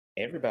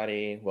Hey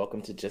everybody,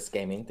 welcome to Just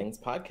Gaming Things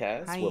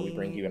podcast, where we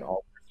bring Hi. you an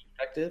all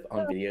perspective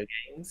on video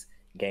games,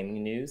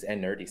 gaming news,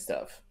 and nerdy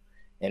stuff.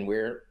 And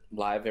we're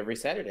live every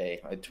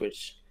Saturday on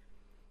Twitch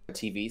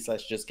TV/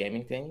 Just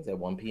Gaming Things at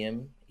 1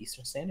 p.m.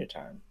 Eastern Standard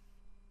Time.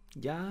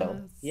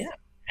 So yeah,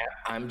 Yes.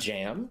 I'm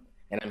Jam,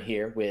 and I'm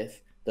here with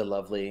the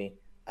lovely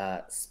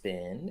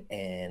Spin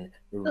and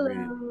Hello.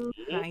 Ruby.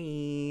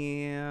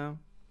 Hi.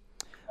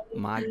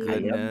 My How y'all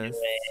goodness.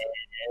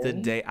 The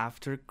doing? day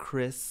after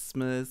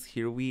Christmas.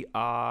 Here we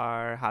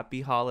are. Happy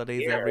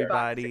holidays, Here,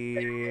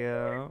 everybody.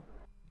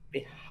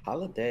 happy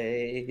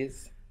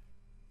holidays.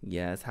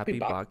 Yes, Happy happy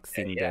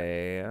Boxing Day, Boxing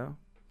yeah. Day.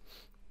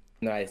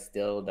 No, I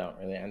still don't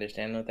really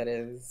understand what that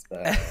is,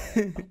 but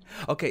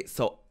Okay,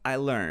 so I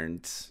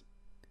learned.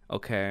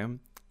 Okay.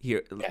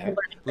 Here, okay.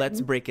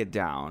 let's break it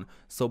down.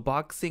 So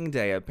Boxing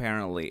Day,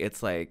 apparently,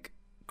 it's like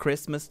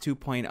Christmas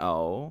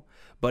 2.0,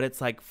 but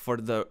it's like for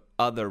the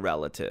other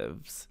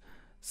relatives.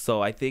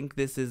 So I think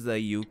this is a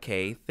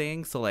UK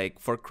thing. So like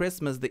for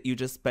Christmas that you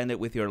just spend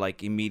it with your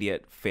like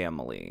immediate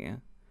family.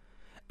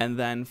 And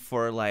then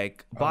for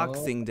like Oh,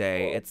 Boxing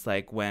Day, it's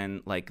like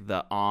when like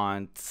the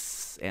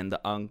aunts and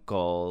the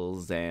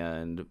uncles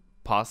and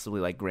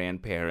possibly like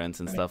grandparents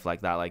and I mean, stuff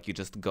like that, like you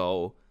just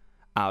go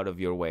out of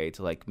your way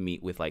to like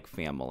meet with like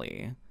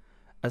family,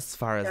 as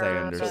far as I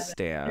Yeah, so this is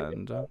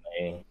understand.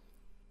 an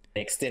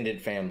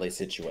extended family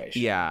situation.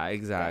 Yeah, Got it.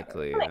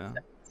 exactly. that makes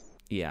sense.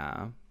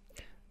 Yeah.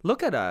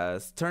 Look at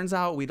us. Turns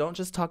out we don't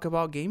just talk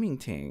about gaming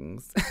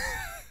things.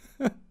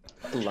 This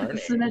is an Learning.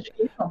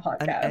 educational An podcast.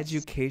 We did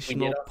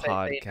educational also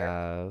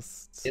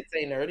podcast. it's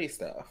a nerdy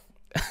stuff.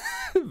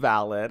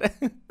 Valid.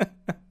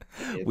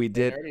 It's We a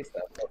did nerdy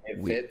stuff. So it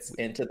we fits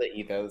into the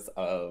ethos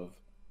of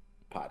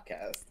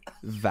podcast.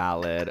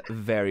 valid,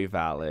 very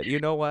valid. You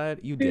know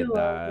what? You We did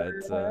love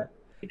that. that.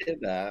 We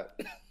did that.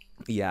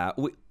 Yeah,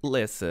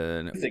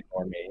 listen, Please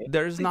ignore me.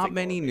 there's Please not ignore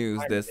many me.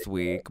 news I'm this ridiculous.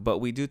 week, but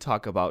we do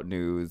talk about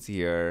news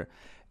here.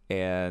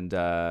 And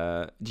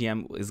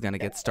GM is going to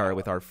Yeah. get started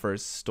with our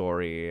first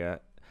story. Yes.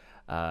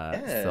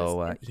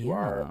 Into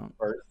our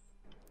Yeah.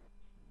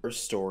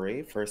 first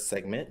story, first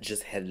segment,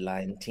 just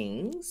headline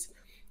teams.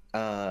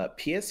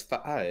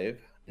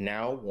 PS5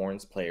 now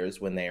warns players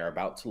when they are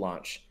about to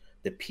launch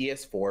the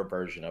PS4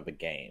 version of a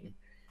game.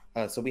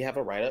 So we have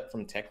a write up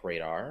from Tech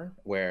Radar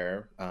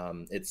where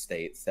it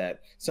states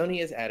that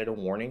Sony has added a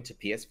warning to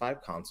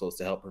PS5 consoles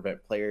to help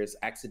prevent players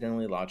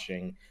accidentally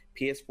launching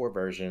PS4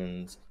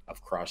 versions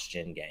of cross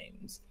gen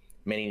games.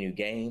 Many new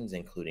games,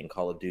 including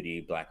Call of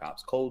Duty Black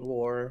Ops Cold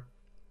War,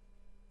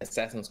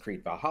 Assassin's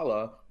Creed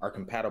Valhalla, are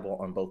compatible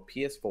on both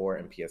PS4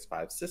 and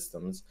PS5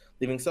 systems,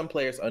 leaving some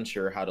players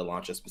unsure how to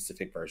launch a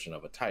specific version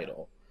of a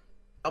title.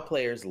 Now,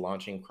 players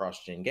launching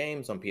cross gen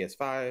games on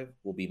PS5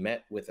 will be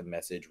met with a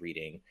message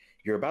reading,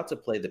 "You're about to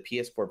play the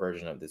PS4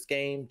 version of this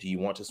game. Do you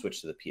want to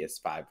switch to the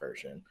PS5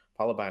 version?"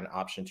 Followed by an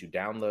option to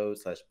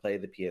download/play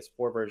the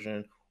PS4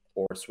 version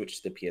or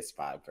switch to the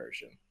PS5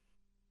 version.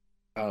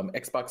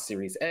 Xbox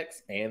Series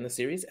X and the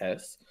Series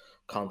S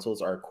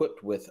consoles are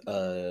equipped with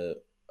a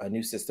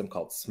new system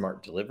called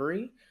Smart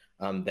Delivery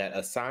that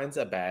assigns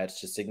a badge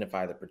to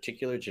signify the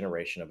particular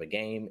generation of a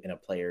game in a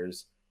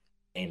player's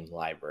game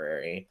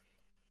library.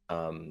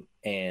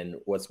 And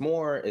what's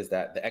more is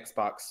that the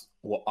Xbox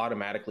will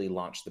automatically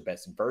launch the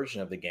best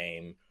version of the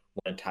game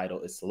when a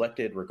title is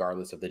selected,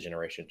 regardless of the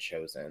generation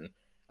chosen.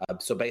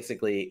 So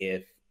basically,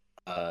 if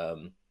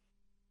an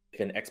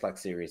Xbox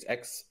Series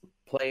X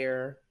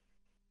player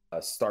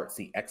starts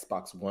the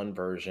Xbox One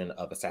version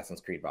of Assassin's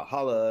Creed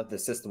Valhalla, the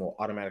system will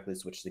automatically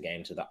switch the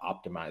game to the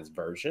optimized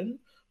version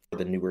for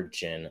the newer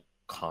gen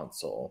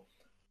console.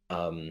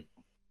 So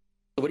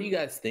what do you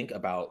guys think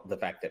about the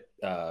fact that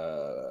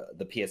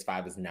the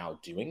PS5 is now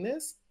doing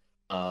this?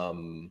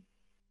 And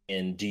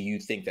do you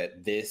think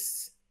that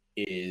this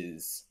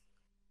is?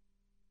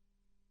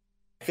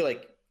 I feel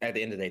like at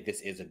the end of the day,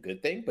 this is a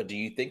good thing, but do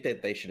you think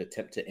that they should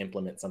attempt to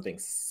implement something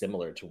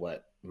similar to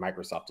what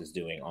Microsoft is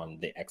doing on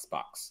the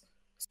Xbox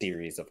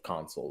series of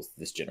consoles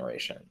this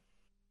generation?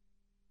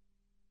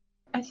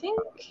 I think,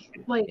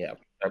 like, Yeah,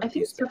 I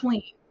think it's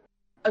definitely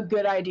a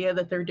good idea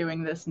that they're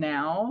doing this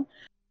now.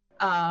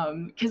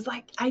 Because,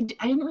 like, I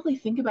didn't really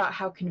think about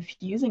how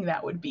confusing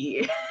that would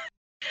be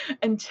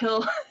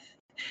until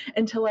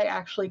until I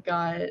actually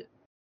got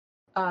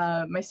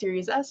my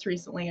Series S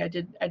recently. I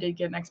did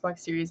get an Xbox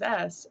Series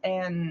S,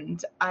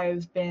 and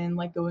I've been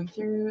like going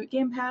through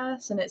Game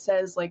Pass, and it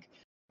says like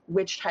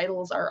which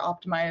titles are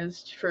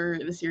optimized for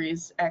the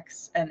Series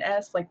X and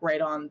S, like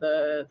right on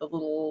the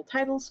little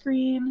title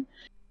screen,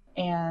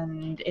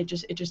 and it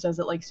just does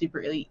it like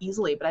super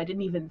easily. But I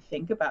didn't even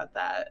think about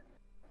that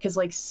because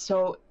like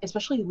so,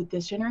 especially with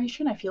this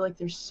generation, I feel like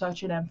there's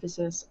such an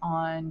emphasis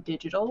on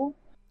digital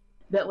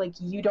that like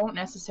you don't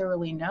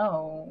necessarily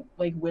know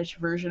like which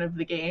version of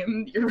the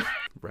game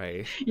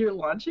Right. you're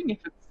launching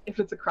if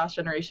it's a cross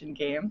generation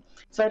game.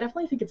 So I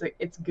definitely think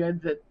it's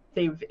good that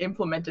they've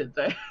implemented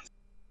this.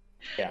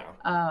 yeah.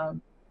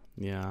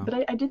 Yeah.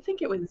 But I did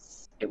think it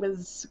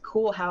was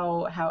cool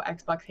how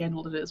Xbox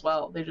handled it as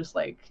well. They just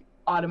like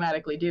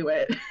automatically do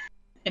it,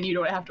 and you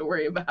don't have to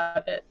worry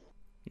about it.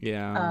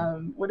 Yeah.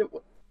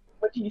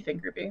 What do you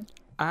think, Ruby?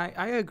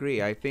 I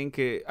agree. I think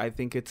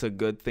it's a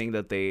good thing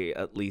that they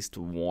at least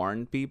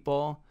warn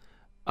people.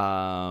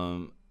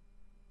 Um,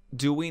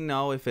 do we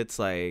know if it's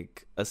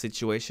like a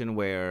situation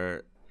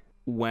where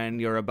when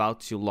you're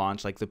about to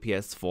launch like the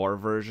PS4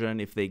 version,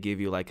 if they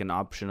give you like an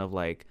option of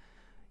like,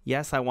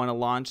 yes, I want to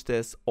launch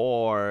this,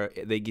 or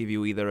they give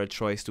you either a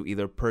choice to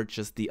either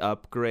purchase the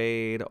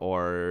upgrade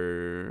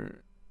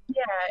or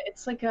Yeah,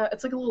 it's like a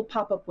little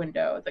pop-up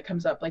window that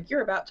comes up like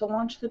you're about to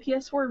launch the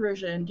PS4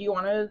 version. Do you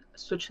want to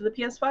switch to the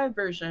PS5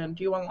 version?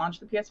 Do you want to launch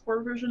the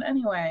PS4 version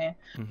anyway?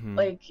 Mhm.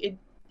 Like it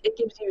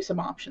gives you some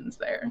options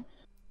there.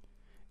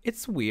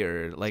 It's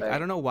weird. Like I So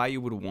don't know why you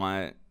would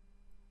want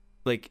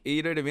like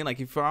you know what I mean? Like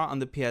if you're on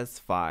the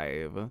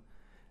PS5,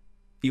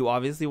 you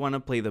obviously want to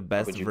play the Why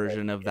best would you play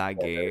version the of that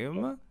PS4 version?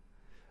 game.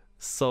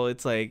 So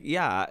it's like,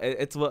 yeah,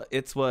 it's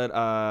what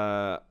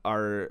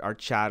our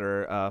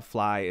chatter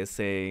Fly is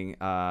saying.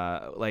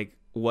 Like,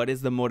 what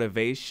is the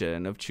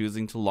motivation of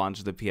choosing to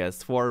launch the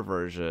PS4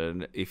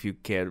 version if you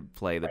can't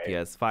play the Right.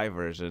 PS5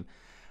 version?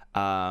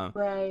 Uh,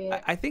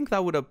 right. I think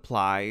that would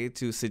apply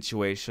to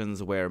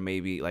situations where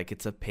maybe like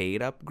it's a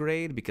paid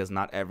upgrade because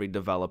not every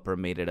developer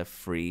made it a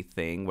free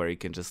thing where you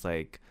can just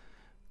like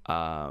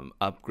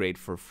upgrade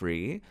for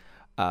free.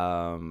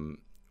 Um,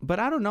 but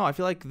I don't know. I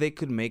feel like they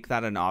could make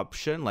that an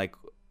option, like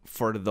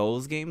for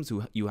those games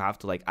who you have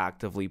to like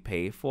actively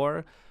pay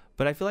for.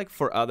 But I feel like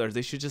for others,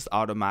 they should just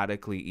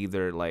automatically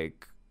either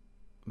like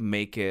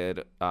make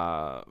it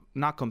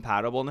not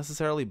compatible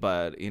necessarily,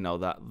 but you know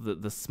that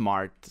the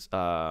smart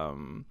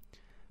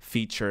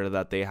feature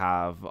that they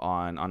have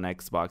on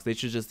Xbox, they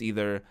should just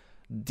either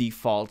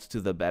default to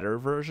the better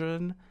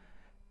version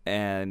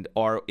and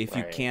or if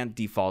you Right. can't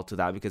default to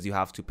that because you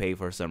have to pay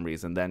for some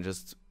reason, then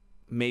just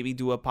maybe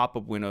do a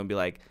pop-up window and be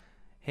like,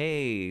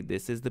 hey,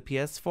 this is the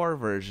PS4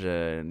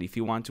 version. If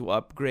you want to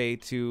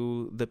upgrade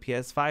to the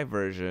PS5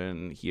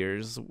 version,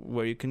 here's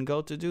where you can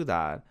go to do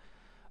that.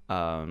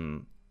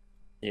 um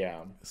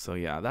Yeah. so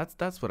yeah,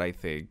 that's what I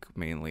think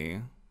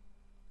mainly.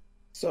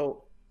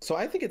 So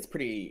I think it's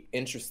pretty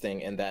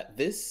interesting in that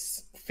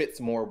this fits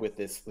more with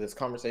this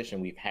conversation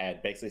we've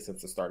had basically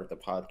since the start of the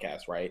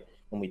podcast, right?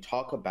 When we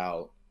talk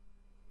about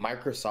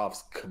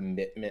Microsoft's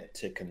commitment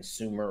to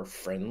consumer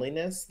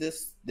friendliness,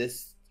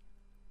 this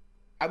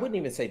I wouldn't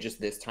even say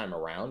just this time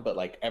around, but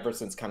like ever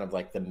since kind of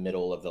like the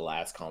middle of the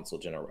last console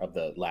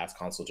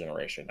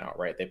generation now,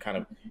 right? They've kind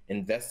of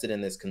invested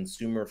in this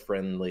consumer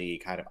friendly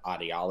kind of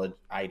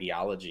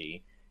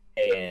ideology,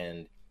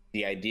 and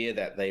the idea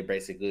that they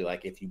basically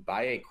like if you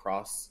buy a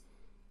cross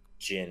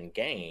gen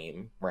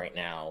game right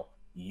now,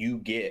 you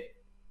get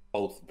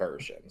both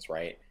versions,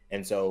 right?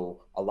 And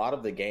so a lot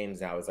of the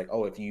games now is like,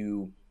 oh, if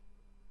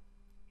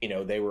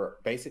they were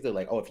basically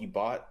like, oh, if you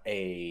bought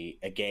a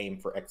game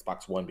for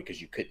Xbox One because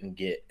you couldn't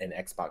get an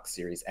Xbox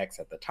Series X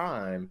at the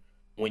time,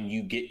 when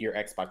you get your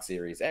Xbox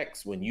Series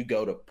X, when you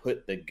go to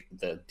put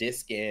the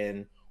disc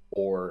in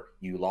or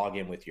you log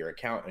in with your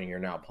account and you're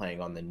now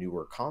playing on the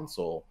newer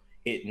console,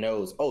 it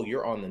knows, oh,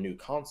 you're on the new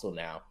console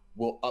now.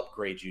 We'll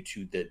upgrade you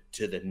to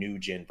the new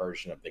gen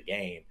version of the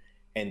game.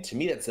 And to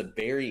me, that's a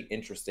very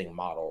interesting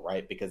model,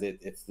 right? Because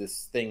it's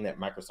this thing that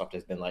Microsoft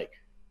has been like,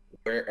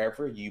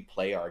 wherever you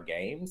play our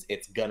games,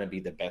 it's gonna be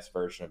the best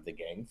version of the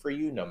game for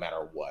you, no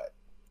matter what.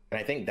 And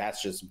I think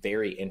that's just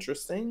very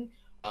interesting.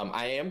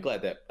 I am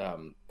glad that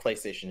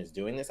PlayStation is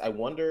doing this. I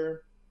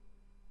wonder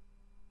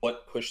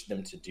what pushed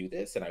them to do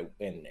this,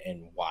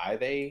 and why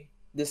they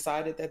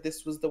decided that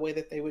this was the way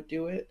that they would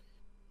do it.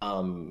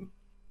 Um,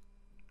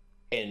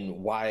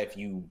 and why, if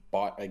you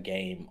bought a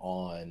game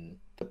on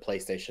the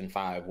PlayStation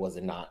 5, was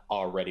it not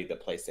already the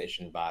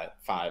PlayStation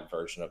 5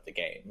 version of the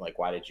game? Like,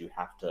 why did you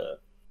have to,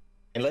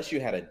 unless you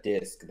had a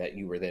disc that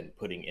you were then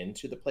putting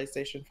into the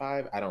PlayStation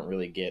 5, I don't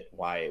really get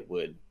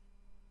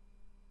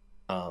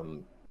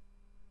um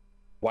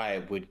why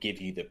it would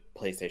give you the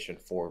PlayStation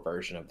 4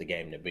 version of the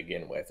game to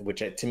begin with,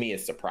 which to me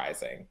is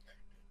surprising.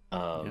 Yeah,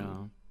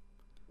 Um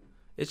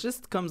it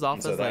just comes and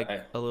off so as that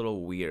like a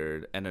little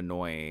weird and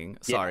annoying.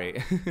 yeah.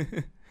 Sorry.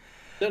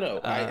 No,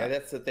 uh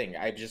that's the thing.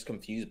 I'm just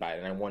confused by it,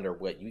 and I wonder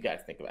what you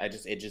guys think of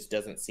it. It just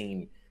doesn't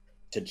seem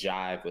to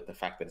jive with the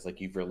fact that it's like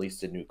you've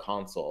released a new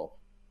console.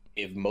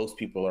 If most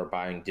people are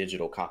buying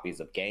digital copies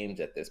of games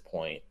at this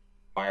point,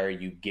 why are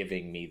you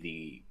giving me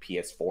the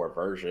PS4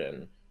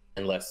 version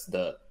unless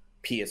the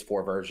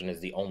PS4 version is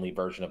the only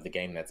version of the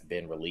game that's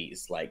been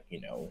released? Like,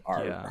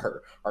 our yeah.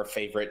 our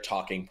favorite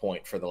talking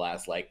point for the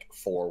last like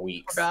 4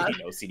 weeks, Oh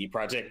God. CD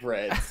Projekt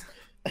Red's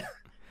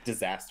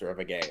disaster of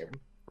a game.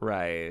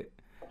 Right.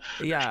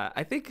 Yeah,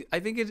 I think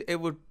it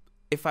would,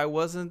 if I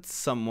wasn't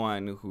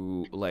someone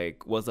who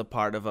like was a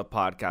part of a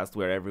podcast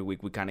where every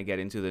week we kind of get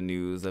into the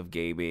news of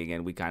gaming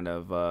and we kind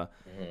of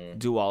Mhm.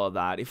 do all of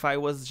that. If I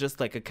was just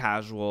like a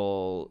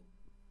casual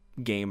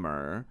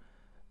gamer,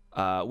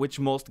 which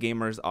most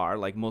gamers are,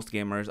 like most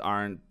gamers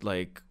aren't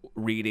like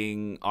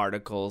reading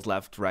articles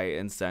left, right,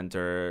 and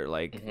center.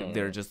 Like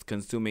they're Mhm. just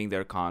consuming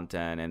their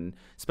content, and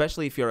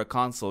especially if you're a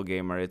console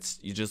gamer, it's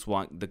you just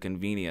want the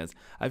convenience.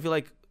 I feel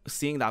like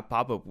seeing that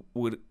pop up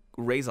would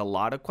raise a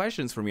lot of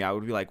questions for me. I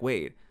would be like,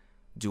 wait,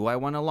 do I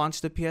want to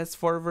launch the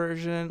PS4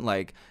 version?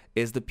 Like,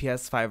 is the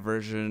PS5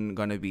 version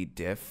going to be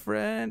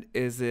different?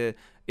 Is it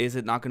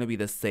not going to be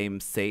the same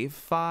save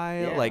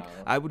file? Like,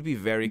 I would be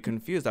very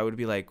confused. I would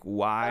be like,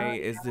 why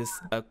is this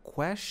a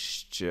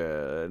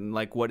question?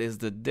 Like, what is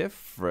the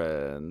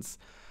difference?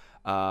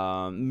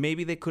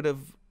 Maybe they could have,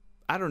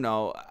 I don't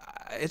know.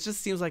 It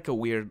just seems like a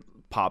weird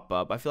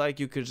pop-up. I feel like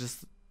you could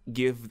just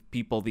give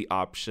people the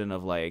option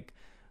of like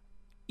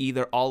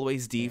either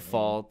always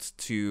default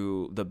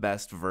to the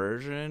best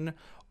version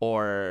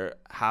or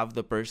have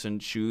the person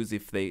choose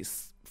if they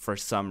for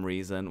some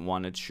reason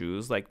want to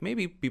choose. Like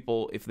maybe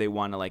people, if they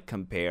want to like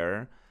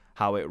compare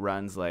how it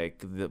runs, like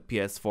the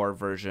PS4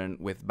 version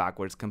with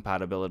backwards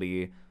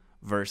compatibility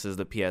versus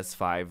the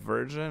PS5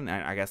 version,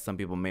 and I guess some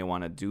people may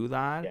want to do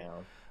that.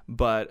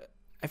 But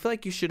I feel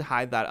like you should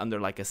hide that under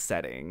like a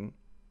setting.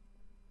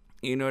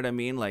 You know what I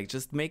mean? Like,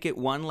 just make it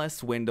one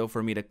less window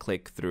for me to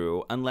click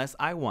through, unless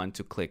I want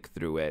to click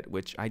through it,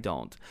 which I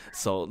don't.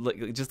 So,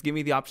 like, just give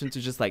me the option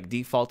to just, like,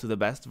 default to the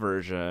best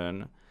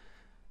version.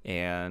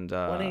 And,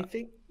 well, and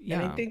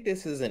I think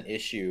this is an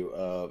issue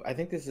of,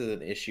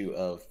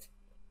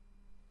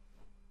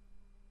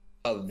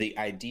 of the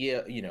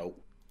idea, you know,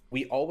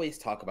 we always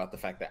talk about the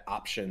fact that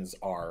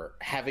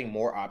having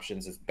more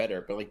options is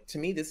better. But, like, to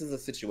me, this is a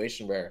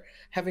situation where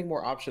having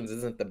more options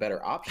isn't the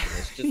better option.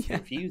 It's just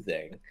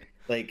confusing.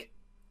 Like,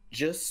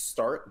 just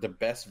start the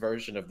best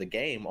version of the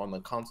game on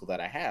the console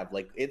that I have.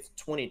 Like, it's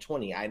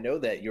 2020. I know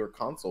that your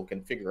console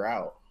can figure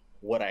out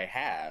what I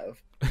have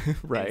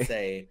right. and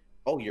say,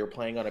 oh, you're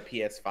playing on a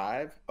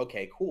PS5?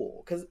 Okay,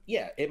 cool. Because,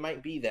 yeah, it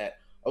might be that,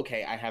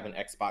 okay, I have an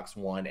Xbox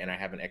One and I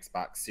have an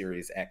Xbox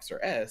Series X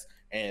or S,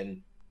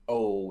 and,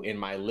 oh, in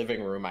my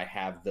living room, I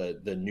have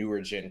the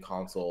newer gen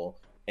console,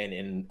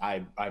 and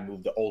I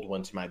moved the old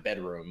one to my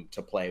bedroom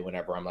to play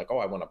whenever I'm like, oh,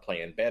 I want to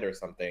play in bed or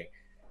something.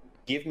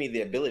 Give me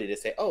the ability to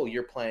say, oh,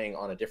 you're playing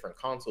on a different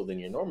console than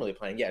you're normally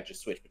playing. Yeah,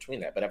 just switch between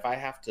that. But if I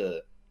have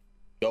to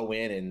go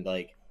in and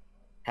like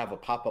have a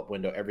pop-up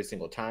window every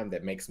single time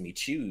that makes me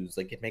choose,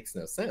 like, it makes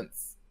no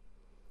sense.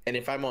 And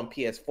if I'm on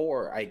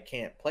PS4, I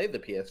can't play the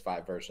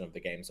PS5 version of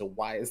the game. So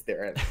why is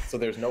there so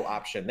there's no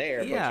option there,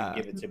 but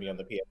you give it to me on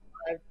the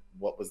PS5?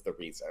 What was the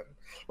reason?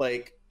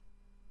 Like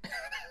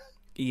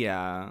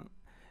yeah.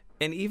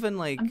 And even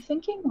like I'm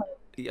thinking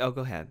like, oh,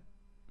 go ahead.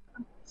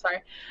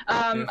 Sorry.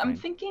 I'm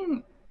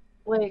thinking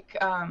like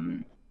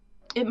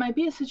it might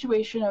be a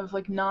situation of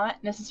like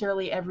not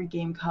necessarily every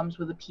game comes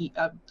with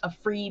a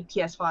free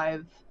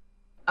PS5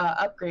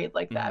 upgrade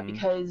like that,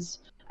 because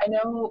I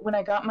know when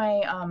I got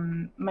my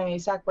my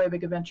Sackboy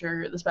Big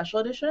Adventure, the special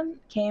edition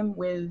came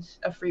with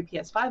a free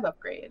PS5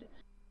 upgrade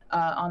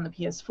on the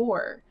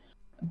PS4,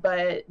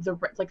 but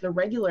the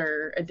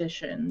regular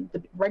edition,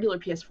 the regular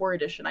PS4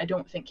 edition, I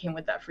don't think came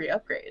with that free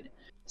upgrade.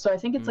 So I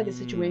think it's like a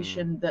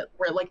situation that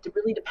where like it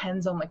really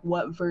depends on like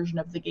what version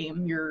of the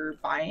game you're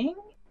buying.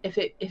 If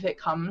it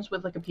comes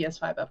with like a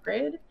PS5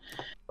 upgrade,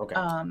 okay.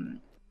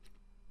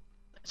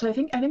 So I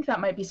think that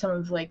might be some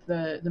of like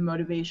the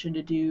motivation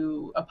to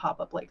do a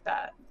pop-up like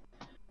that,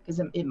 because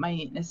it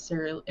might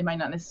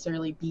not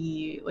necessarily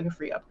be like a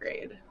free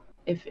upgrade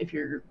if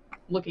you're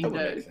looking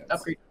to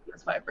upgrade to the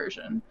PS5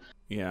 version.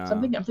 Yeah. So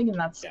I'm thinking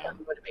that's the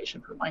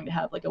motivation for wanting to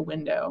have like a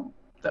window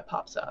that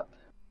pops up.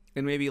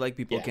 And maybe like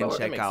people can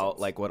check out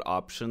like what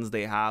options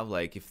they have,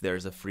 like if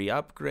there's a free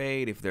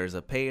upgrade, if there's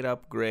a paid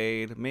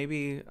upgrade.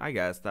 Maybe, I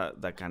guess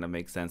that kind of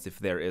makes sense if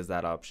there is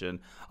that option.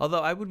 Although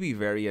I would be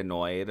very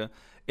annoyed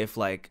if,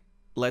 like,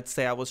 let's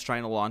say I was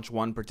trying to launch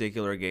one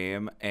particular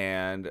game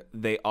and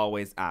they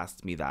always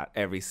asked me that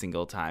every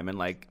single time, and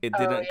like it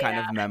didn't kind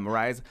of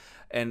memorize,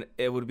 and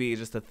it would be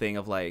just a thing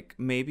of like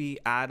maybe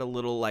add a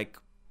little like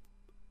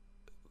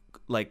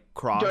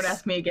cross. Don't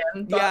ask me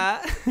again.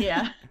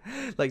 Yeah.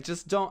 Like,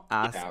 just don't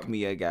ask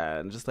me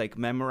again. Just like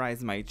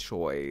memorize my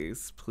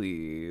choice,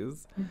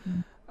 please.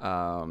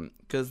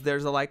 Because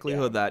there's a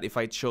likelihood that if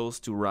I chose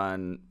to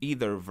run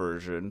either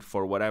version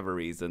for whatever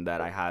reason, that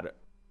I had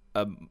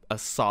a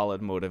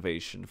solid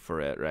motivation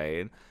for it,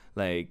 right?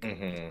 Like,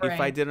 if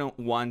I didn't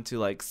want to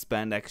like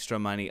spend extra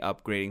money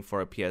upgrading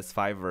for a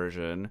PS5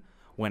 version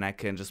when I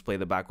can just play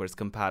the backwards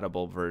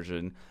compatible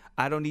version,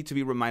 I don't need to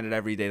be reminded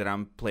every day that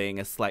I'm playing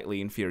a slightly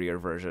inferior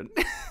version.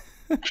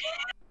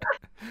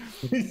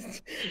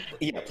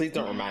 Yeah, please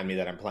don't remind me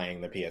that I'm playing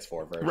the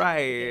PS4 version.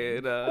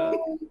 Right.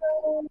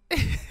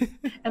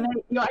 And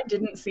I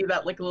didn't see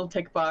that like little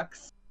tick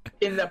box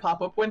in the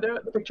pop-up window,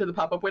 the picture of the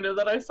pop-up window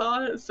that I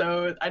saw,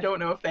 so I don't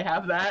know if they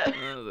have that.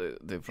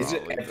 They is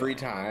it every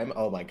time?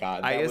 Oh my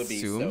god, that would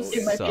be so.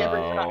 It might be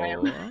every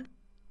time.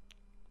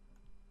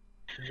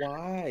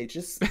 Why?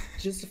 Just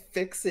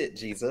fix it,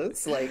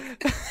 Jesus. Like.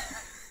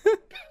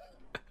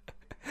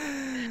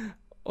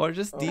 Or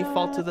just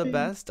default to the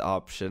best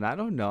option. I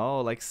don't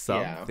know, like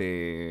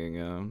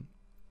something.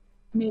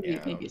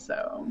 Maybe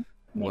so.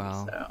 Maybe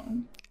so.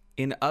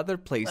 In other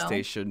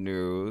PlayStation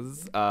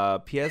news,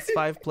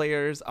 PS5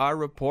 players are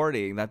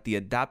reporting that the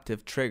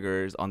adaptive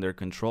triggers on their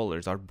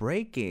controllers are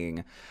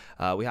breaking.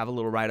 We have a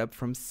little write-up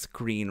from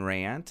Screen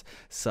Rant.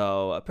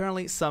 So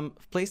apparently some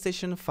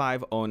PlayStation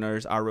 5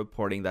 owners are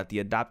reporting that the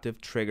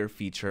adaptive trigger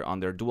feature on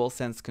their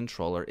DualSense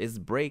controller is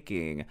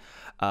breaking.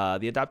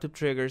 The adaptive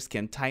triggers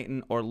can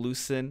tighten or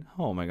loosen.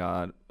 Oh my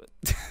God.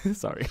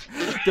 Sorry.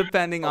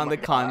 Depending on the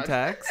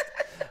context.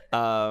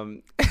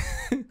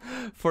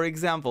 For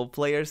example,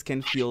 players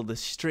can feel the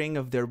string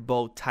of their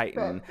bow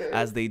tighten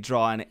as they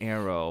draw an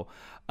arrow.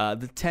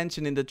 The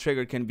tension in the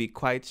trigger can be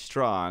quite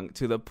strong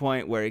to the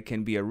point where it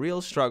can be a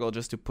real struggle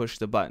just to push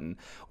the button.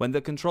 When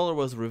the controller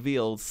was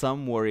revealed,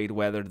 some worried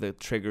whether the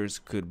triggers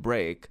could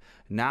break.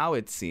 Now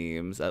it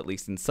seems, at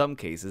least in some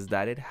cases,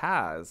 that it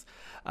has.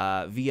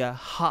 Via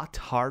hot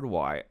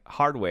hardware,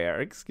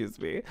 hundreds of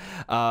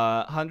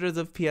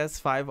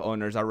PS5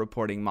 owners are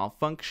reporting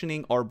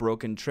malfunctioning or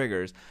broken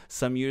triggers.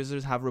 Some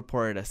users have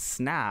reported a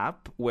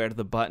snap where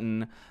the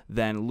button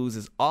then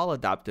loses all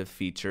adaptive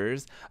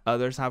features.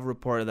 Others have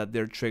reported that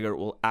their trigger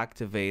will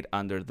activate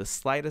under the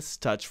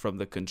slightest touch from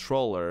the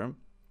controller.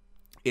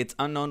 It's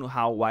unknown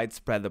how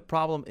widespread the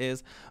problem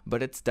is,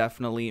 but it's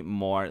definitely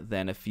more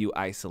than a few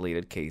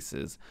isolated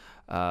cases.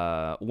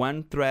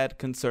 One thread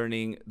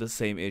concerning the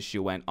same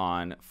issue went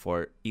on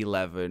for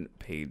 11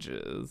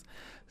 pages.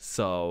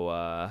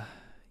 So,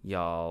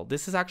 y'all,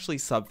 this is actually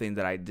something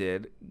that I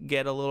did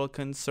get a little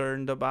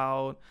concerned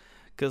about.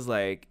 Because,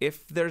 like,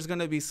 if there's going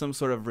to be some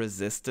sort of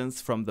resistance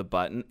from the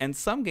button, and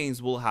some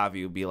games will have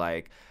you be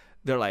like,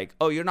 they're like,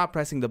 oh, you're not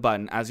pressing the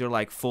button as you're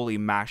like fully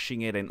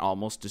mashing it and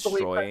almost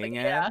destroying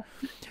it. Yeah.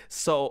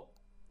 So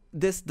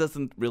this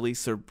doesn't really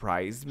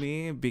surprise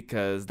me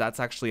because that's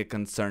actually a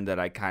concern that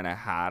I kind of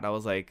had. I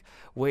was like,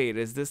 wait,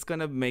 is this going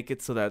to make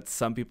it so that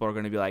some people are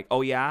going to be like,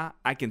 oh yeah,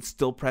 I can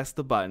still press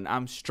the button.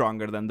 I'm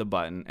stronger than the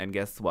button. And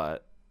guess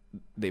what?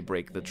 They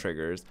break the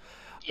triggers.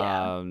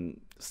 Yeah.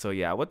 So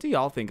yeah, what do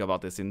y'all think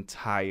about this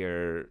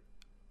entire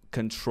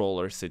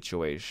controller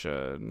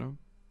situation?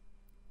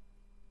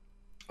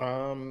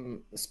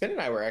 Spin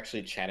and I were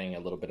actually chatting a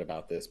little bit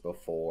about this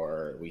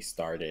before we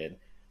started.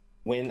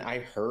 When I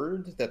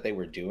heard that they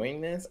were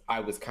doing this, I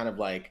was kind of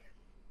like,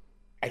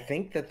 I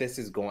think that this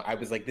is going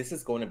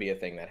to be a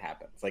thing that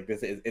happens. Like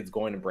it's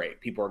going to break.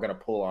 People are going to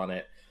pull on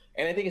it.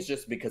 And I think it's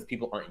just because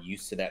people aren't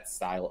used to that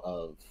style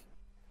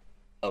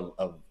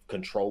of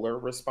controller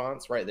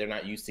response, right? They're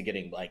not used to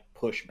getting like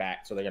pushed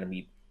back. So they're going to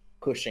be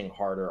pushing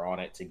harder on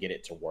it to get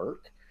it to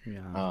work.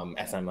 Yeah.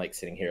 As I'm like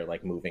sitting here,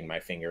 like moving my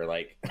finger,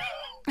 like,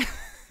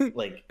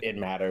 like it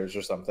matters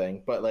or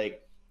something. But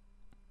like,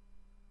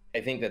 I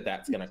think that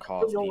that's going to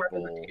cause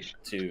people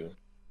to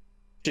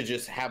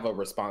just have a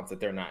response that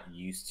they're not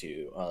used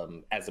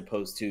to, as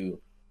opposed to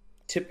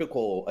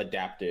typical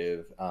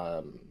adaptive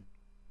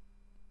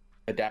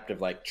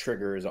like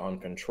triggers on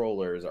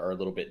controllers are a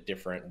little bit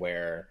different.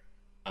 Where,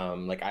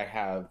 like I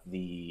have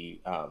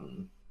the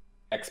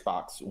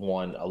Xbox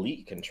One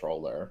Elite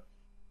controller,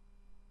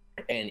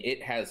 and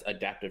it has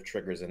adaptive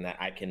triggers in that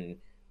I can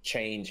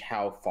change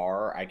how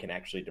far I can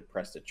actually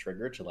depress the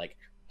trigger to like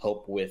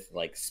help with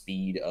like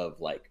speed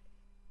of like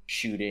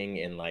shooting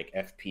in like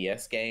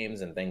FPS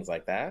games and things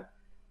like that.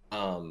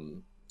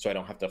 So I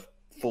don't have to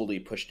fully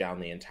push down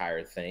the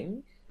entire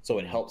thing. So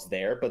it helps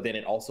there, but then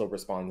it also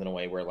responds in a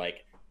way where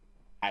like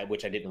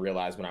which I didn't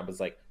realize when I was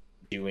like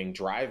doing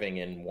driving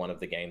in one of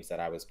the games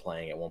that I was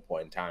playing at one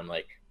point in time,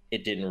 like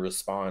it didn't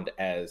respond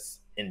as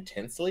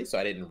intensely. So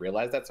I didn't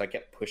realize that. So I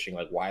kept pushing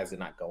like, why is it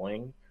not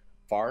going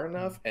far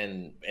enough?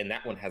 And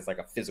that one has like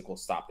a physical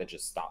stop that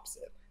just stops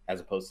it as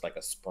opposed to like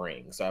a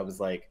spring. So I was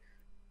like,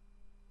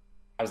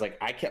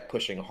 I kept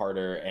pushing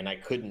harder and I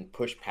couldn't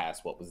push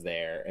past what was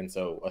there. And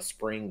so a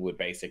spring would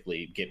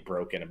basically get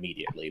broken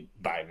immediately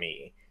by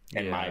me.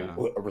 And my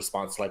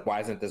response, like, why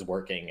isn't this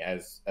working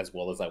as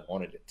well as I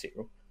wanted it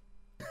to?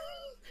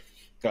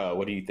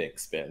 What do you think,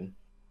 Spin?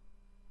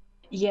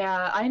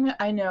 Yeah,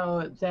 I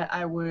know that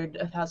I would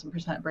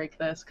 1000% break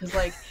this because,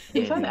 like,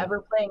 if I'm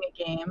ever playing a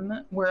game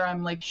where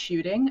I'm like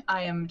shooting,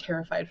 I am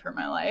terrified for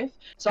my life.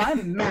 So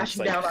I'm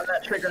mashing down on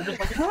that trigger, just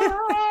like,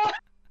 ah!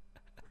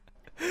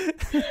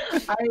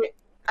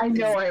 I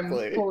know I'm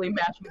fully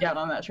mashing down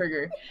on that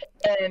trigger,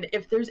 and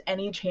if there's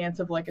any chance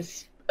of like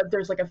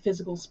there's like a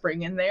physical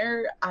spring in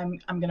there, I'm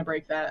gonna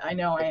break that. I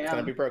know I am. It's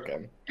gonna be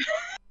broken.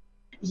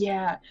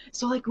 Yeah.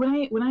 So like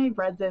when I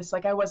read this,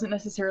 like I wasn't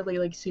necessarily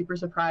like super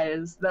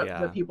surprised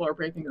that people are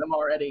breaking them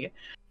already.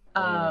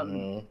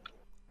 I'm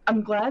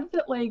glad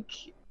that like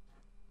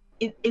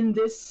in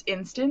this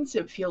instance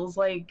it feels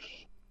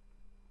like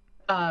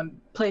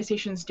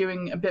PlayStation's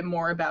doing a bit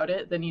more about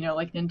it than, you know,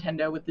 like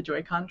Nintendo with the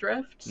Joy-Con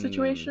drift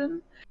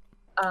situation.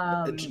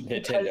 Nintendo,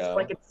 because,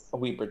 like,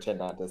 we pretend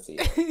not to see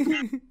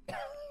it.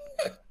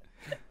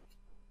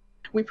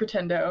 We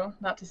pretendo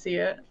not to see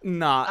it.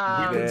 Not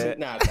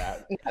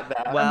that.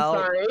 Well, I'm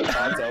sorry.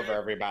 It's over,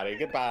 everybody.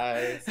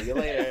 Goodbye. See you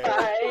later.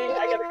 Bye.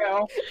 I gotta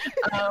go.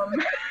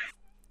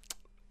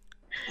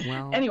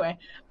 Well, Anyway,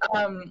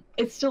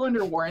 it's still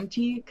under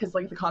warranty because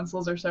like the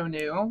consoles are so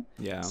new.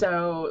 yeah.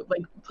 So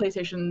like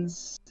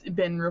PlayStation's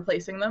been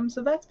replacing them,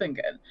 so that's been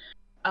good.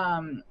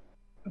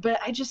 But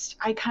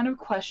I kind of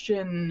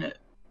question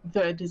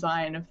the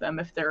design of them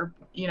if they're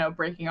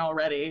breaking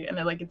already, and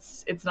they're like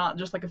it's not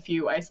just like a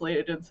few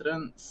isolated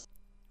incidents.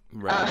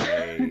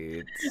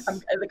 Right.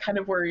 It kind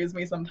of worries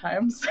me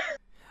sometimes.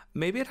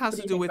 Maybe it has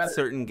What to do you do think with about it?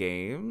 certain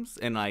games,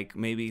 and like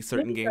maybe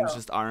certain Maybe games so.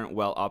 just aren't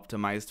well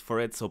optimized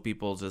for it, so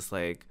people just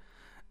like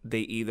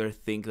they either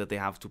think that they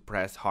have to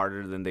press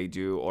harder than they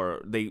do, or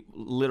they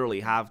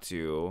literally have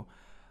to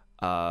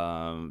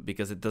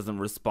because it doesn't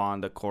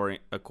respond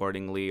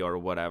accordingly or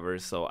whatever.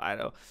 So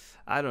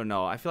I don't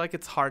know. I feel like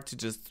it's hard to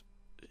just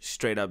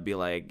straight up be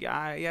like,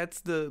 yeah,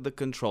 it's the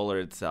controller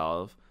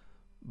itself.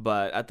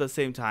 But at the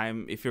same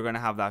time, if you're gonna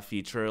have that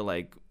feature,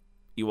 like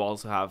you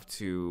also have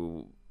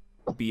to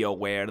be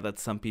aware that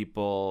some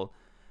people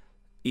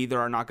either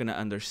are not gonna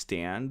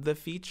understand the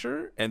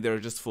feature and they're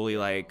just fully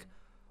like,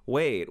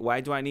 wait,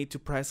 why do I need to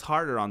press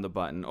harder on the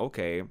button?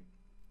 Okay,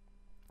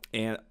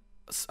 and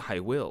I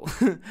will,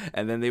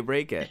 and then they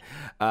break it.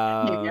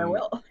 Maybe I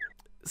will.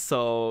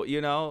 So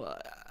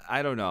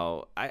I don't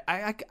know.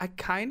 I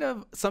kind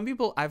of, some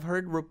people, I've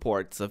heard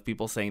reports of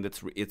people saying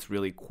that it's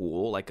really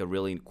cool, like a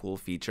really cool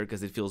feature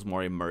because it feels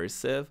more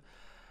immersive.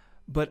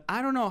 But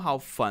I don't know how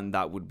fun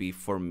that would be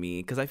for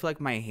me because I feel like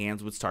my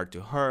hands would start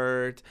to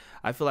hurt.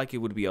 I feel like it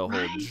would be a whole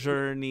Right.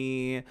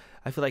 journey.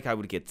 I feel like I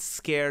would get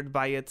scared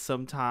by it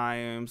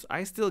sometimes.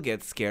 I still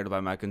get scared by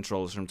my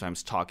controller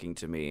sometimes talking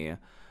to me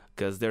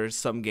because there's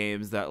some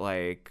games that,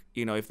 like,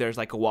 if there's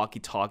like a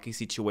walkie-talkie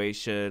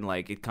situation,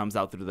 like it comes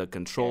out through the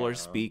controller Yeah.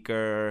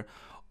 speaker,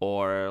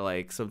 or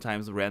like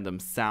sometimes random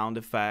sound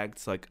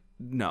effects. Like,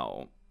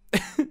 no.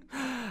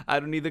 I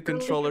don't need the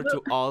controller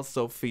to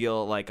also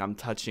feel like I'm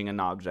touching an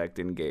object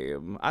in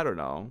game. I don't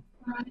know.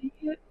 Right?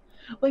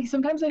 Like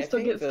sometimes I I still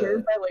think get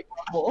scared by like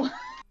rumble.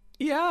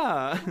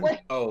 Yeah.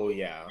 Like Oh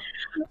yeah.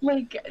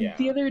 like Yeah.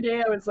 the other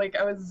day I was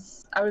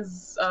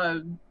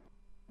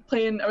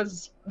playing.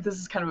 This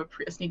is kind of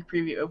a sneak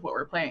preview of what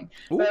we're playing.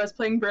 Ooh. But I was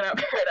playing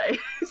Burnout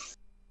Paradise.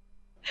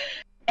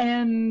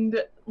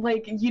 And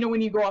like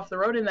when you go off the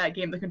road in that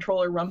game, the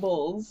controller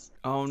rumbles.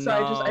 Oh So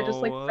no. I just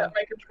like set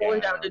my controller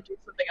down Yeah. to do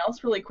something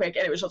else really quick,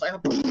 and it was just like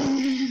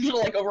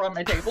like over on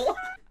my table.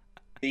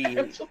 It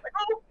The was just like,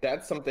 oh.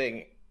 that's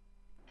something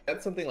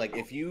like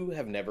if you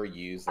have never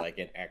used like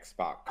an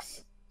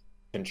Xbox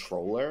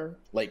controller,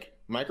 like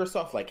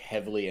Microsoft like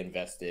heavily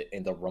invested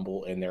in the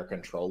rumble in their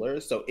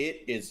controllers, so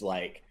it is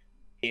like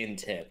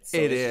intense. So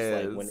It it's just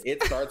like is. when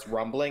it starts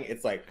rumbling,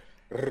 it's like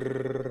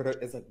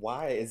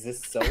why is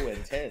this so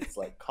intense?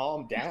 Like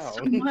calm So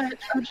down. much.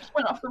 I just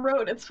went off the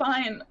road. It's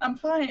fine. I'm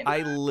fine.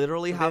 I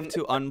literally So have then-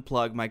 to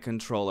unplug my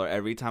controller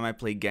every time I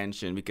play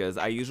Genshin because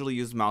I usually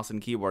use mouse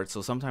and keyboard,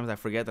 so sometimes I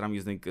forget that I'm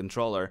using a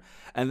controller,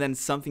 and then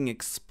something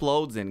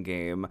explodes in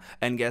game,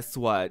 and guess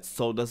what?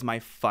 So does my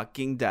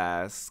fucking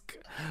desk,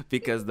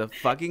 because the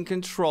fucking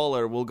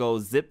controller will go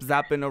zip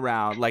zapping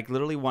around. Like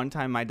literally one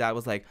time my dad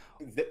was like,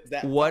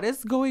 That what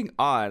is going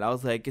on? I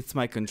was like, it's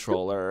my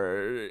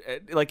controller.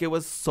 Like, it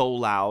was so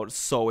loud,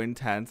 so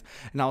intense.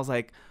 And I was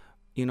like,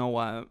 you know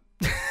what?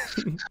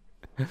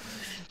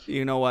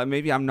 You know what?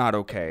 Maybe I'm not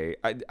okay.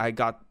 I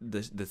got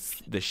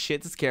the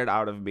shit scared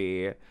out of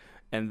me.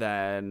 And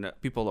then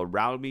people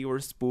around me were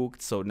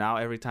spooked. So now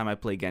every time I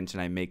play Genshin,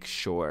 I make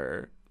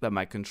sure that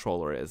my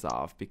controller is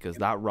off because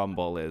that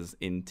rumble is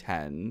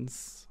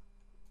intense.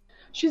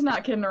 She's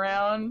not kidding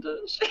around.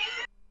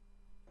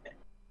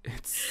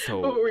 It's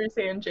What so, were you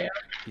saying, Jan?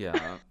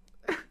 yeah.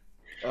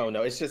 Oh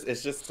no, it's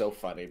just so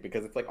funny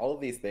because it's like all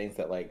of these things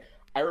that like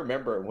I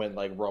remember when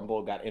like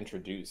Rumble got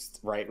introduced,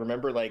 right?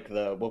 Remember like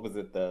the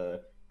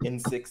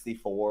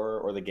N64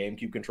 or the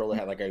GameCube controller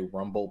had like a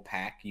Rumble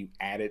pack you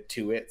added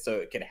to it so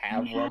it could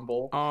have Yeah.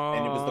 Rumble,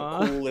 and it was Aw.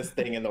 the coolest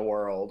thing in the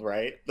world,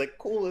 right? The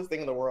coolest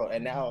thing in the world.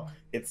 And now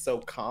it's so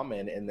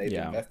common, and they've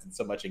Yeah. invested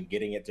so much in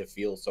getting it to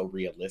feel so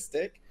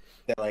realistic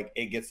that like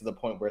it gets to the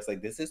point where it's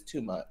like this is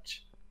too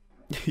much.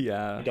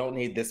 Yeah. I don't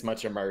need this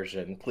much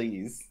immersion,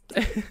 please.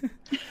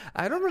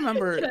 I don't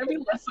remember, Can I be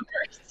less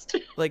immersed?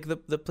 like the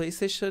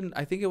PlayStation,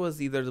 I think it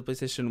was either the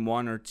PlayStation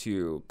 1 or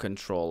 2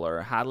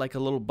 controller had like a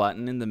little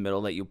button in the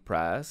middle that you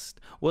pressed.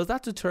 Was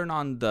that to turn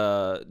on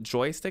the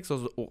joysticks,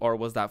 or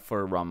was that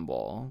for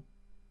Rumble?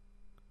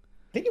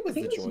 I think it was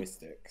I think the it was-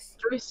 joysticks.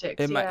 Joysticks.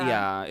 It might,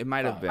 yeah, it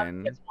might have Oh.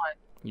 been. It's one.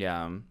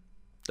 Yeah,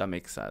 that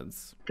makes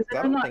sense. Because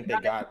I don't think they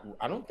got.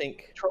 I don't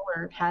think.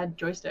 controller had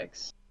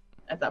joysticks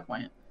at that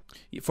point.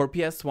 For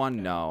PS1,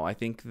 no. I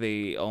think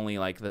they only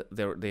like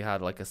they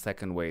had like a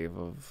second wave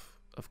of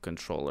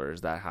controllers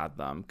that had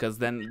them, because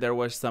then there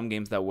were some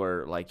games that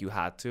were like you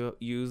had to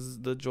use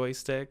the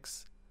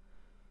joysticks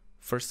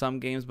for some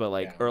games, but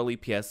like Yeah. early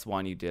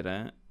PS1 you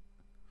didn't.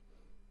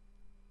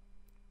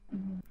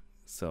 Mhm.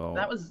 So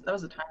That was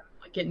a time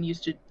like getting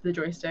used to the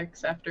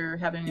joysticks after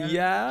having a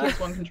Yeah.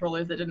 PS1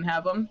 controller that didn't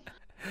have them.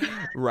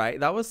 right,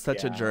 that was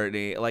such a Yeah.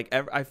 journey. Like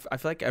I feel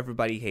like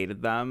everybody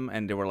hated them,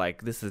 and they were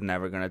like, "This is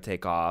never gonna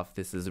take off.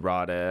 This is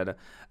rotted."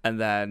 And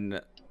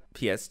then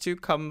PS2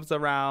 comes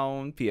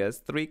around,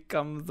 PS3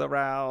 comes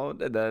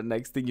around, and then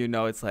next thing you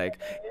know, it's like,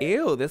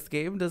 ew, this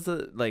game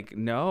doesn't like.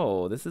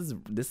 No, this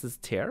is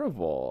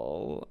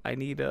terrible. I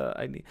need.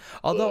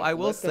 Although Look, I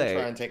will let them say,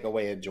 try and take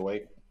away a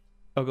joy.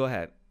 oh, go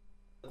ahead.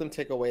 Let them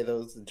take away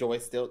those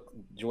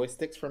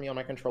joysticks from me on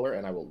my controller,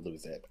 and I will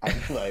lose it.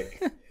 I'm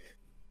like, I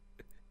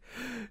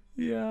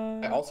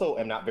Yeah. also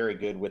am not very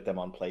good with them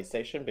on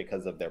PlayStation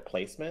because of their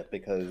placement,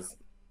 because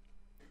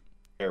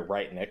they're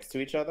right next to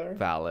each other.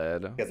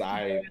 Valid. Because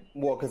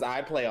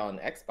I play on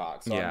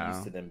Xbox, so Yeah. I'm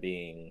used to them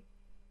being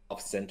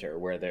off center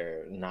where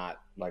they're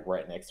not like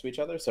right next to each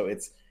other. So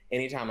it's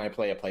anytime I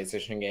play a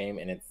PlayStation game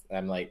and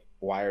I'm like,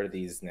 why are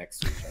these next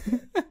to each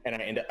other?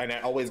 and I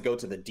always go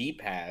to the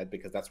D-pad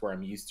because that's where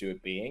I'm used to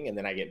it being, and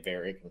then I get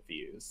very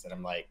confused and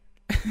I'm like,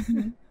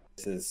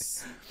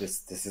 this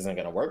isn't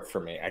gonna work for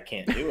me. I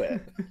can't do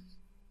it.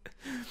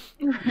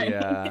 Right.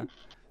 Yeah.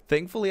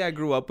 Thankfully, I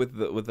grew up with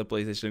the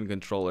PlayStation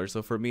controller,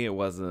 so for me it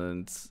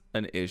wasn't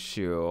an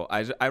issue.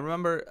 I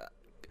remember,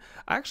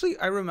 actually,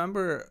 I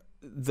remember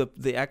the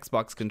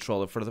Xbox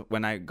controller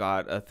when I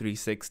got a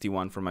 360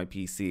 one for my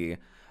PC.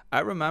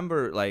 I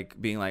remember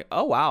like being like,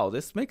 oh wow,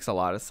 this makes a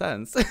lot of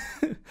sense.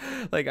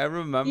 Like I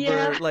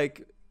remember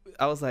like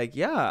I was like,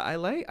 yeah, I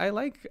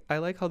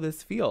like how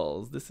this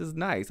feels. This is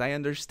nice. I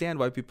understand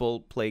why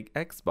people play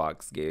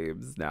Xbox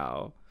games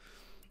now.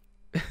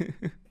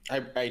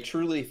 I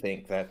truly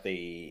think that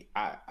and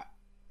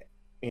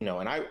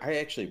I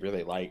actually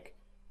really like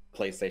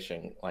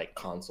PlayStation like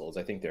consoles.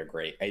 I think they're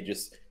great.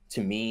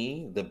 To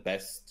me, the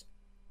best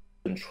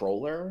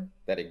controller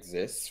that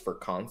exists for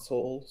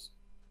consoles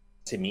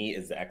to me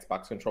is the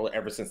Xbox controller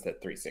ever since the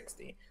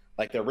 360.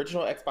 Like the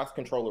original Xbox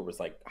controller was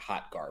like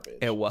hot garbage.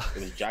 It was.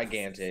 It was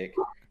gigantic.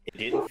 It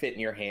didn't fit in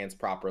your hands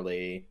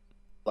properly.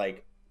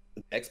 Like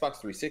Xbox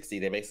 360,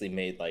 they basically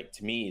made like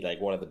to me like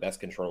one of the best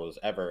controllers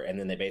ever, and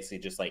then they basically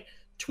just like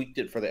tweaked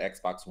it for the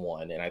Xbox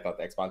One. And I think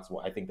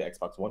the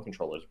Xbox One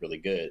controller is really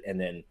good. And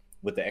then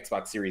with the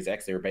Xbox Series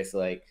X, they were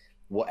basically like,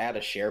 we'll add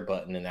a share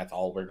button, and that's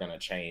all we're gonna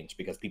change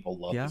because people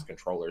love this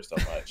controller so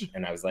much.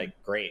 And I was like,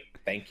 great,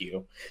 thank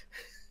you.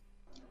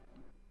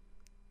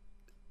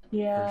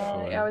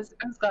 Yeah, For sure. I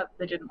was glad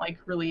they didn't like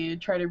really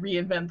try to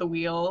reinvent the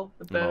wheel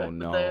with the, Oh with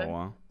no.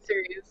 the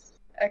Series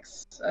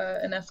X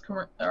and S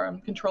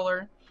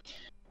controller.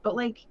 But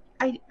like,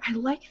 I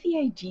like the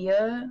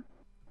idea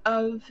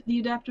of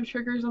the adaptive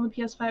triggers on the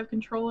PS5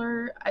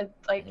 controller. I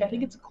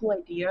think it's a cool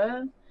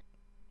idea.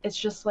 It's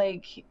just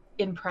like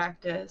in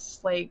practice,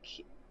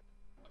 like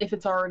if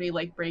it's already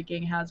like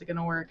breaking, how's it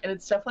gonna work? And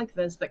it's stuff like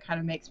this that kind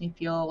of makes me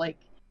feel like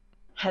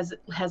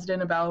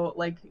hesitant about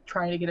like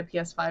trying to get a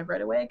PS5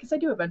 right away, because I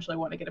do eventually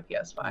want to get a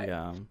PS5.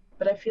 Yeah.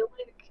 But I feel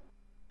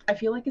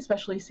like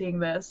especially seeing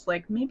this,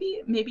 like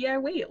maybe I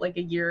wait like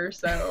a year or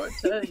so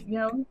to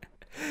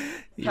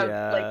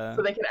have, like,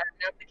 so they can iron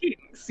out the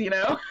kinks,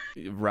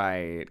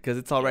 Right, because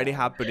it's already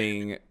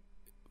happening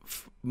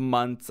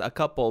a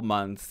couple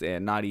months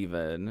in, not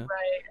even.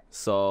 Right.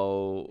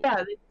 So yeah,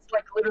 it's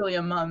like literally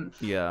a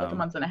month. Yeah. Like a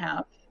month and a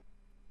half.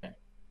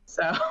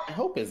 So My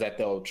hope is that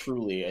they'll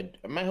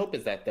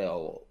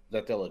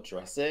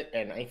address it,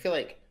 and I feel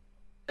like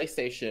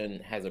PlayStation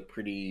has a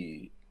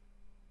pretty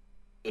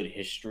good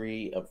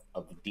history of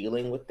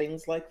dealing with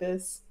things like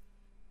this.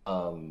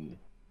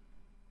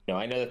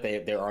 I know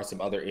that there are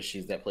some other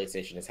issues that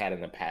PlayStation has had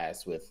in the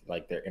past with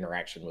like their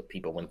interaction with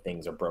people when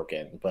things are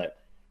broken, but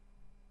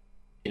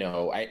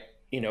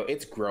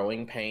it's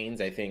growing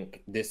pains. I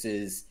think this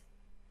is,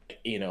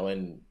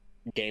 and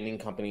gaming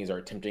companies are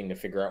attempting to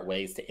figure out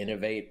ways to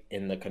innovate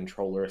in the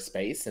controller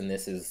space, and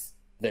this is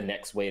the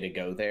next way to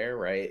go there,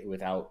 right?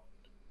 Without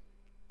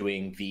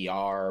doing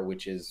VR,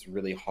 which is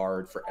really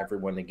hard for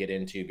everyone to get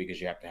into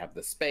because you have to have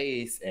the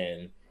space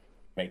and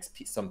makes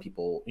some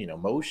people,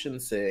 motion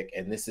sick.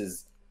 And this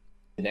is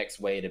the next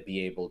way to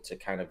be able to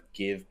kind of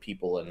give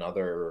people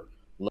another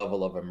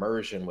level of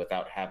immersion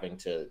without having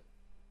to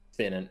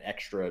spend an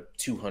extra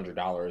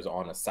 $200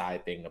 on a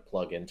side thing to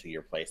plug into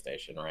your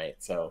PlayStation, right?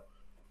 So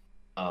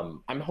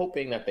I'm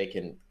hoping that they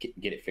can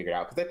get it figured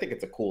out, because I think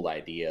it's a cool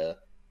idea.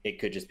 It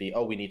could just be,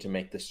 we need to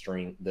make the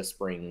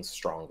springs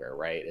stronger,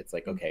 right? It's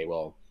like, okay,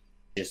 well,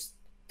 just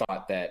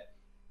thought that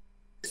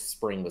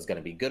spring was going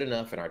to be good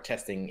enough, and our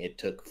testing, it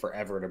took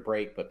forever to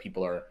break, but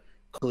people are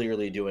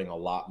clearly doing a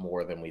lot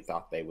more than we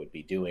thought they would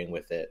be doing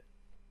with it.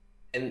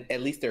 And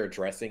at least they're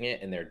addressing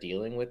it and they're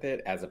dealing with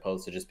it, as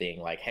opposed to just being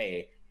like,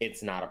 hey,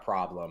 it's not a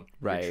problem.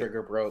 Right. Your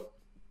trigger broke.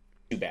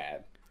 Too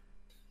bad.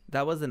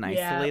 that was an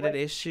isolated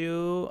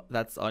issue.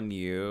 That's on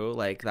you.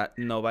 Like that,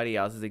 nobody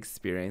else is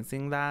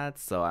experiencing that.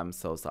 So I'm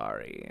so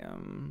sorry.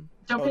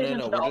 don't pay attention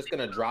to We're all just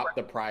going to drop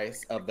the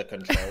price of the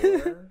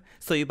controller.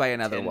 So you buy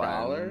another $10.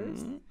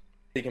 one.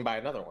 You can buy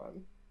another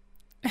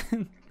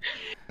one.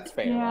 That's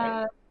fair,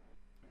 Yeah. right?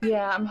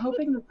 Yeah, I'm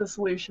hoping that the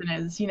solution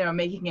is,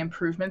 making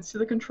improvements to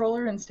the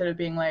controller instead of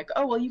being like,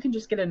 oh, well, you can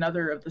just get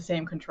another of the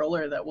same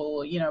controller that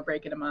will,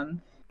 break in a month.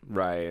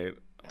 Right.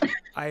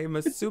 I'm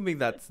assuming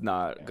that's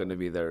not going to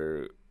be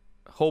their.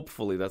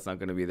 Hopefully, that's not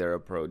going to be their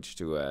approach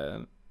to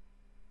it.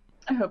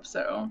 I hope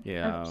so.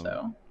 Yeah. I hope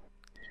so.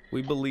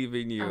 We believe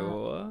in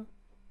you.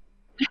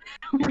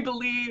 We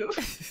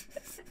believe.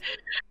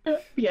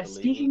 Yeah,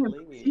 speaking of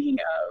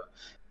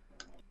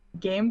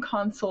game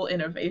console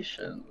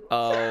innovation.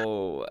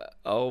 Oh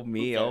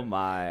me, oh Goofing.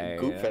 my.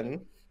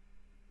 Goofing.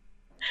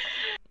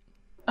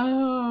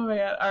 Oh my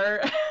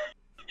god,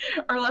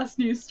 our last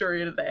news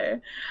story today.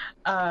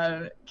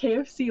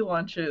 KFC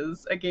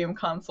launches a game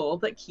console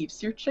that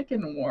keeps your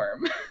chicken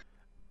warm.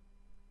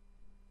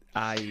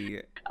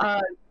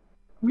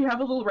 We have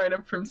a little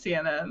write-up from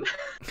CNN.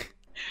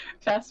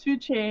 Fast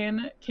food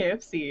chain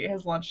KFC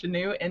has launched a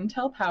new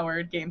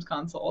Intel-powered games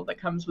console that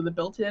comes with a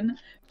built-in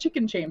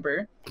chicken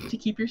chamber to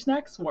keep your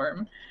snacks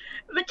warm.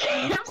 The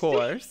KFC, Of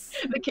course.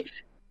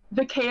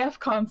 The KF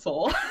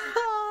console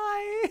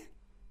Hi.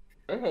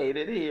 I hate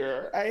it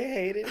here.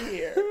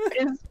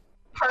 is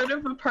part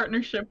of a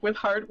partnership with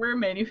hardware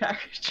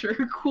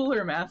manufacturer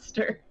Cooler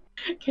Master.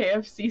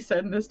 KFC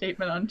said in a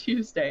statement on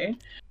Tuesday.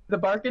 The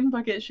bargain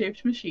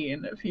bucket-shaped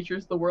machine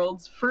features the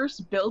world's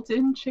first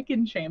built-in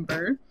chicken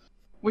chamber,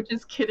 which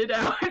is kitted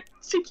out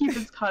to keep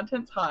its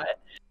contents hot,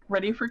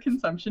 ready for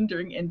consumption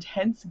during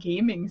intense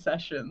gaming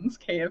sessions,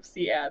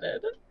 KFC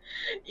added.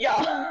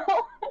 Yeah.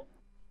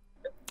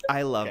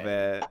 I love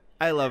it.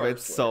 I love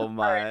it so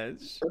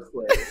much.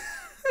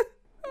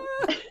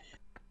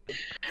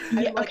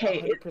 Yeah,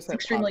 okay, it's 100%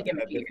 extremely positive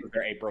that gimmicky. This was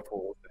their April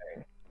Fool's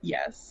thing.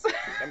 Yes.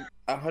 I'm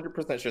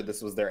 100% sure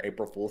this was their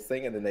April Fool's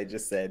thing, and then they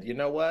just said, you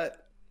know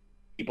what?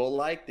 People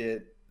liked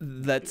it.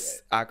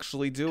 Let's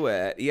actually do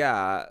it.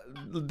 Yeah.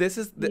 This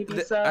is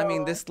Maybe I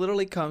mean, so. this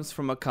literally comes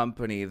from a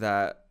company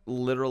that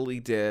literally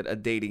did a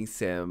dating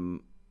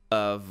sim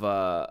of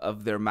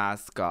their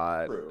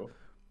mascot. True.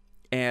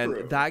 And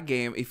True. that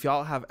game, if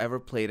y'all have ever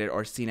played it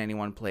or seen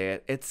anyone play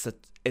it, it's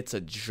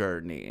a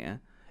journey.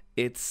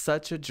 It's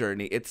such a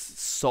journey. It's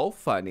so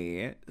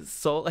funny,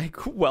 so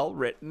like well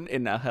written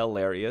in a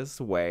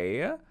hilarious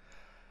way.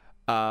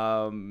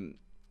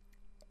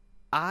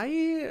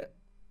 I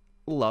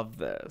love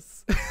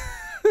this.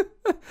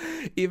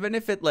 even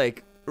if it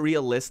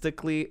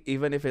realistically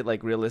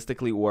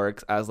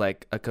works as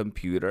like a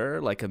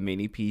computer, like a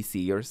mini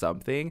PC or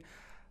something.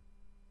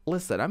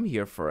 Listen, I'm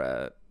here for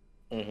it.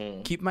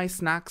 Mm-hmm. Keep my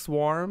snacks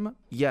warm?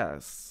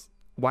 Yes.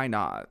 Why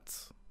not?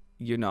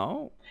 You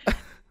know? I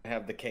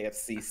have the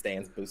KFC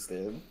stands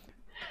boosted.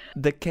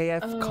 The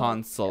KF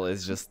console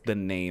is just the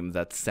name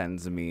that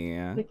sends me.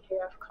 The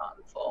KF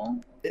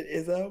console. It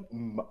is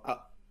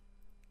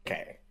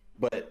okay,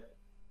 but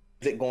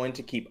is it going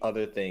to keep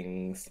other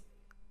things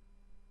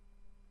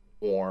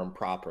warm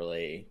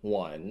properly?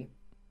 One,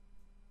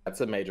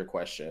 that's a major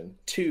question.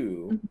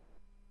 Two,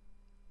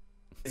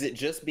 is it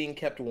just being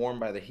kept warm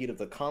by the heat of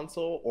the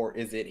console, or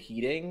is it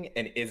heating,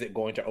 and is it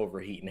going to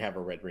overheat and have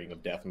a red ring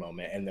of death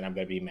moment, and then I'm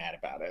going to be mad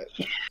about it?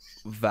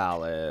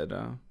 Valid.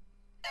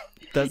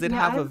 Does it Yeah,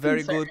 have I'm a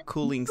very concerned. good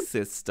cooling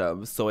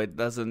system so it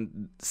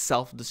doesn't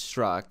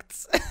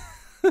self-destruct?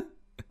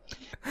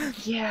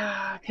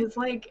 Yeah, because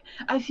like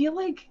I feel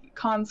like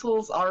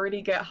consoles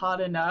already get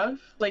hot enough,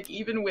 like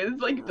even with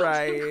like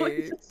built-in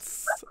cooling Right.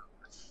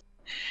 systems.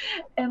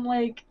 And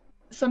like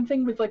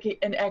something with like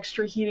an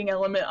extra heating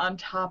element on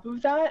top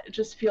of that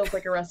just feels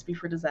like a recipe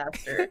for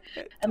disaster.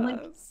 It And,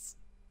 like, does.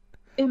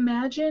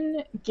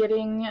 Imagine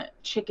getting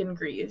chicken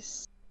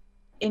grease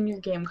in your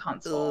game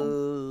console.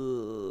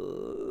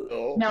 Ugh.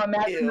 Oh, Now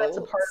imagine that's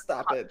a ew, part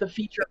stop of it. the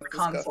feature of the That's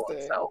console disgusting.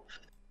 itself.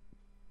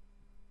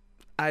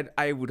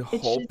 I would It's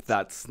hope just-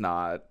 that's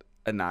not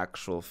an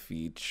actual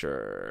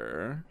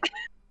feature. Oh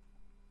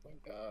my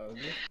God.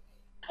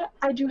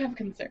 I do have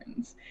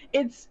concerns.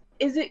 Is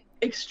it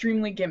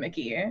extremely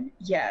gimmicky?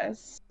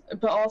 Yes.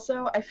 But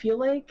also I feel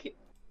like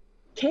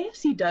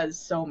KFC does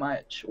so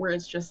much where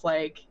it's just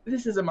like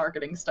this is a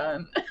marketing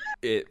stunt.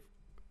 It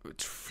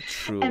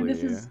truly. And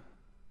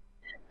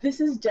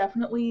this is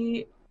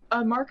definitely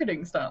a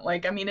marketing stunt.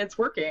 Like, I mean, it's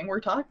working. We're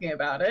talking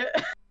about it.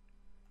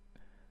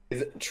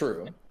 Is it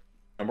true?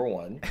 Number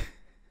one.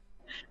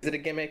 Is it a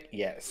gimmick?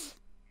 Yes.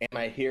 Am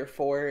I here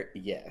for it?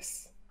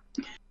 Yes.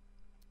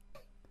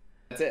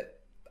 That's it.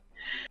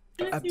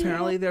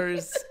 apparently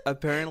there's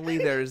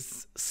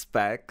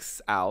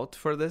specs out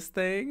for this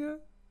thing.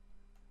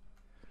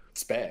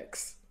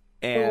 Specs.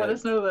 So let And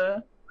us know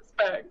the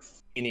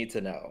specs. You need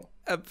to know.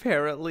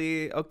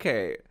 apparently,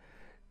 okay.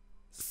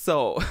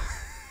 So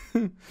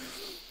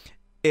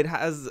it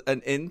has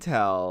an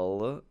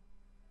Intel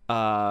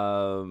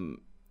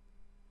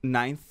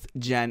 9th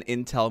gen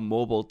Intel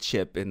mobile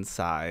chip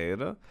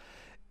inside.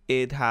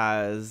 It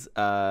has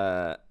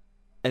an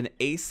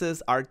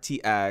Asus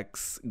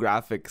RTX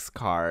graphics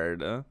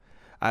card.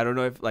 I don't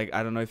know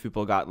if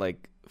people got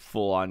like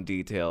full on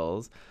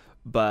details,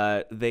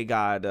 but they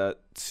got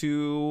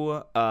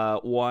two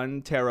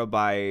 1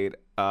 terabyte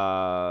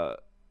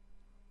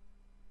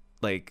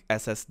like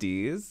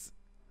SSDs.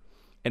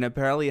 And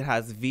apparently it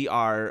has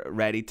VR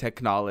ready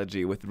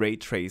technology with ray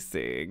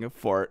tracing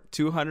for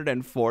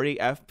 240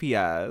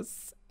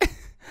 FPS,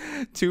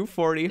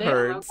 240 Damn,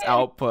 hertz okay.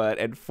 output,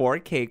 and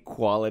 4K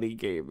quality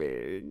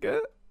gaming.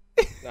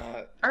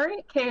 Not. All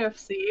right,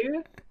 KFC.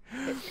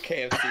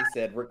 KFC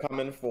said, we're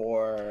coming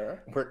for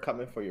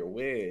your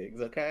wigs,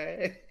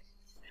 okay?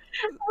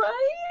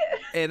 Right?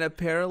 And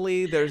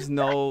apparently there's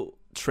no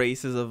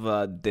traces of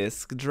a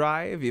disk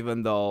drive,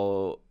 even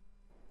though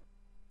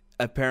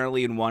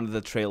apparently in one of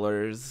the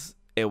trailers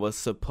it was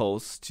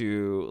supposed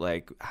to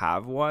like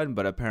have one,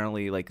 but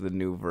apparently like the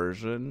new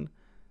version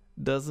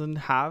doesn't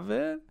have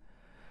it.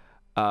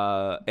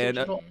 And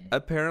Digital.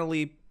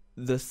 apparently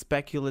the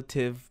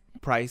speculative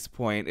price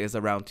point is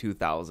around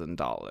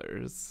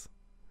 $2,000.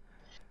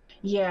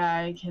 Yeah,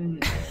 I can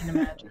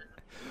imagine.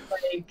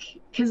 Like,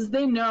 because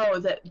they know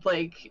that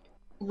like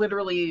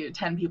literally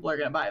 10 people are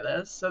gonna buy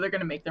this, so they're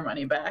gonna make their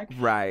money back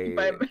Right.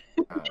 by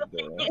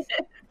Fabulous.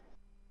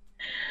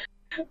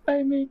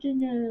 by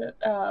making it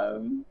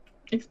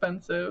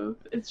expensive.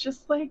 It's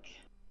just like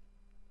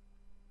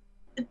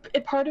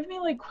part of me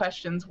like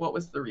questions what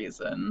was the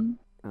reason.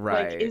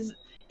 Right. Like, is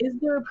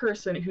there a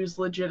person who's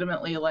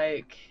legitimately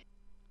like,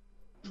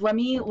 let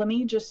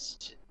me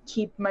just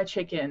keep my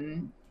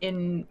chicken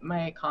in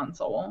my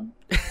console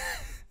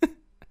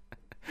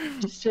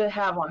just to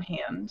have on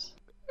hand?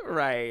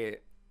 Right.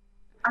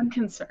 I'm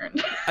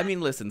concerned. I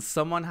mean, listen,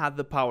 someone had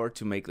the power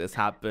to make this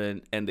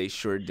happen, and they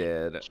sure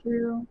did.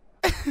 True.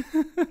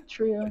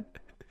 True.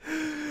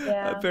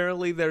 Yeah.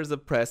 Apparently, there's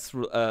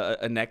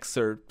an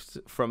excerpt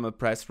from a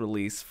press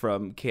release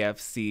from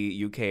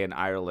KFC UK and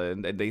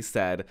Ireland, and they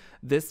said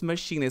this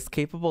machine is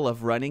capable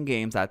of running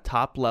games at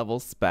top level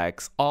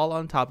specs, all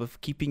on top of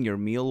keeping your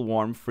meal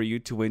warm for you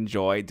to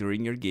enjoy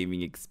during your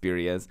gaming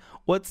experience.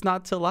 What's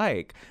not to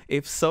like?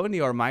 If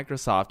Sony or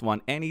Microsoft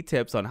want any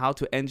tips on how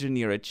to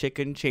engineer a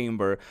chicken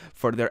chamber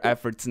for their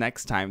efforts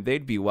next time,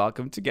 they'd be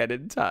welcome to get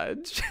in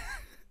touch.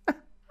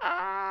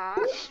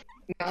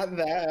 Not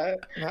that.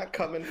 Not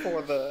coming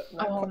for the.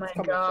 Oh my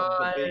coming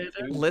God. For the big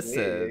two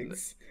Listen.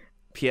 wigs.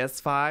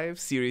 PS5,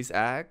 Series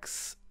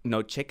X,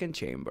 no chicken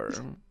chamber.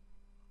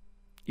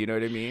 You know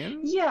what I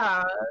mean?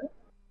 Yeah.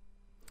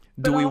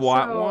 Do But we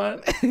want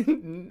also-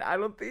 one? I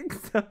don't think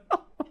so.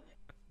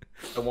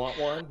 I want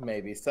one,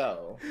 maybe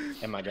so.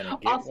 Am I gonna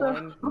get Also-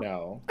 one?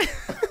 No.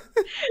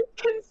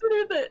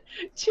 Consider that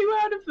 2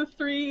 out of the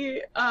 3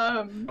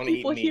 eat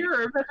people meat. here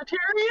are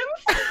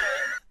vegetarians.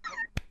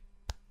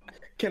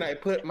 Can I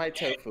put my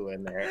tofu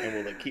in there, and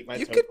will it keep my?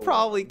 You tofu could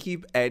probably warm?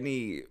 keep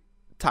any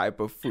type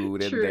of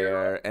food in True.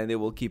 there and it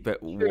will keep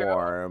it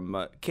warm.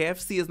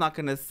 KFC is not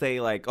going to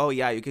say like, oh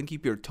yeah, you can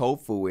keep your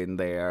tofu in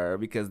there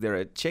because they're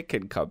a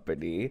chicken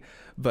company.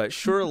 But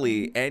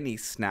surely any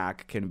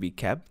snack can be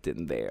kept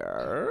in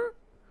there.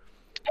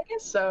 I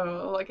guess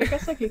so. Like, I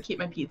guess I could keep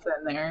my pizza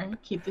in there,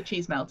 keep the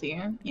cheese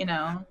melty, you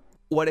know?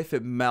 What if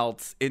it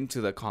melts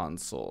into the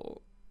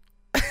console?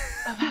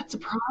 Oh, that's a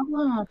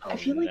problem. I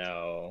feel like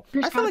no.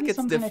 there's I feel gotta like be it's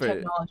some kind of different.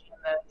 technology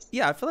in this.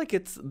 Yeah, I feel like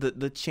it's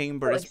the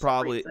chamber Or, is like,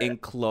 probably separates it.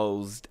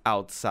 enclosed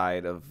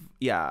outside of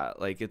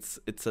like it's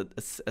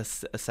a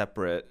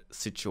separate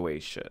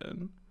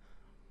situation.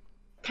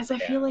 Because I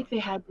feel Yeah. like they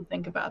had to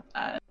think about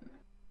that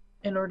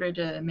in order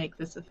to make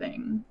this a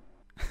thing.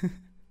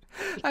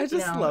 I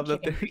just love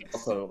that chicken their feast.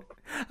 Also,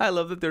 I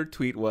love that their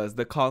tweet was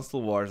the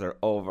console wars are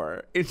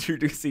over.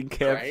 Introducing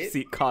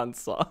KFC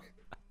console.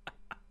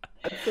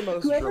 that's the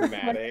most Whoever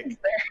dramatic, is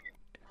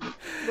there.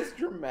 most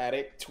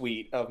dramatic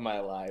tweet of my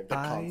life. The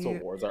console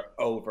wars are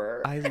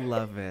over. I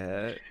love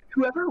it.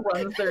 Whoever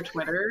runs their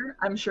Twitter,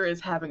 I'm sure is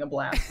having a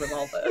blast with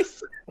all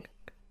this.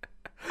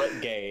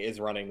 But Gay is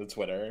running the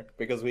Twitter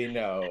because we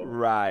know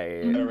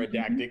Right. the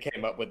redacted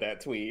came up with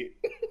that tweet.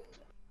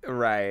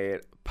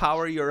 Right.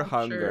 Power your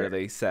hunger, sure.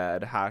 they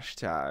said.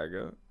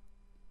 Hashtag.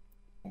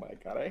 Oh my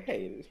god, I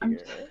hate it I'm-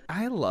 here.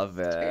 I love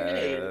I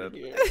hate it. it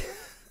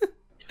here.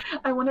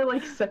 I want to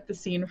like set the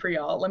scene for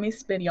y'all. Let me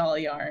spin y'all a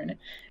yarn.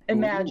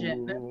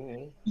 Imagine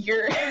Ooh.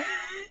 you're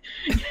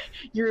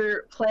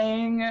you're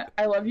playing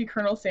I Love You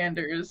Colonel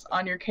Sanders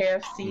on your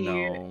KFC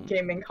No.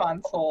 gaming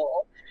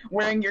console,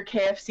 wearing your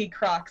KFC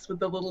Crocs with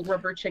the little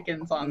rubber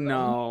chickens on them.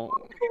 No.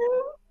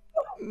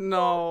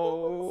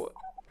 No.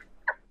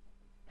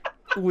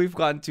 We've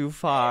gone too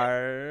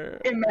far.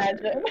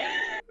 Imagine.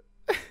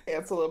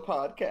 Cancel a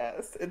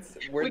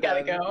podcast. We're We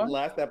gotta done. go.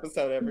 Last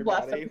episode,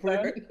 everybody.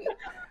 episode.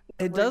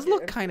 It We're does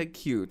look good. kind of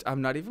cute.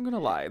 I'm not even gonna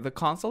lie. The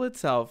console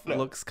itself No.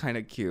 looks kind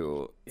of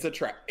cute.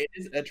 It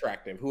is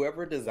attractive.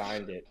 Whoever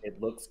designed it,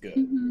 it looks good.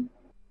 Mhm.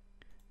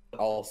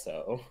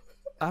 Also,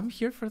 I'm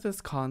here for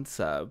this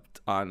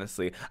concept,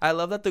 honestly. I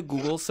love that the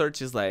Google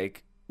search is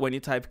like, when you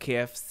type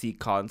KFC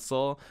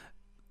console,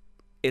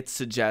 it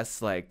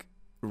suggests like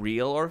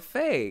real or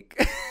fake.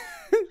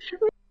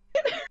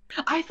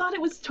 I thought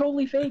it was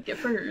totally fake at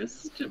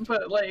first,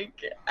 but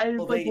like I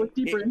Well, looked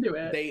deeper into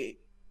it.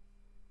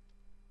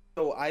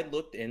 So I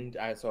looked in.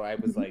 So I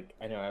was Mhm. like,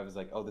 I was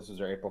like, oh, this was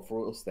their April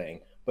Fool's thing,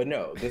 but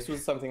no, this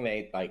was something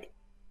they like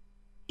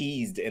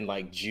teased in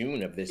like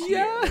June of this year.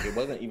 Yeah. Like, it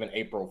wasn't even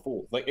April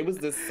Fool's. Like it was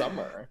this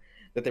summer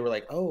that they were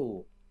like,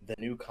 oh, the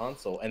new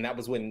console, and that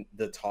was when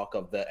the talk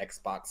of the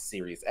Xbox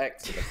Series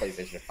X and the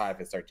PlayStation 5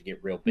 had started to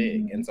get real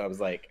big. Mhm. And so I was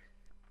like,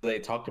 they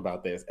talked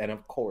about this, and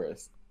of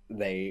course,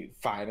 they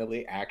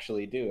finally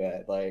actually do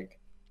it. Like,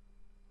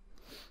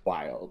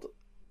 Wild.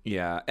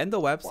 Yeah, and the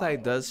website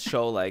Wild. does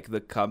show like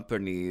the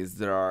companies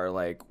that are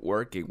like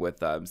working with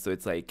them. So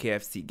it's like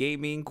KFC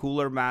Gaming,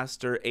 Cooler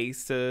Master,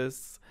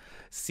 Asus,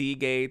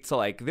 Seagate. So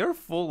like they're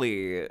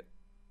fully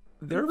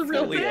The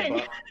real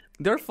thing.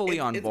 they're fully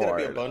on It's board.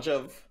 gonna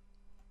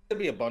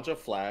be a bunch of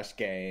Flash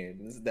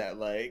games that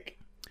like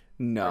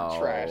No. are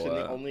trash, and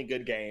the only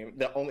good game,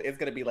 it's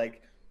gonna be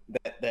like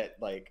that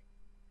like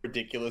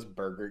ridiculous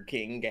Burger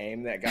King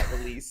game that got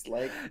released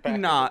like back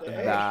in Not the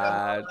day.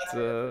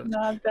 that.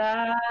 Not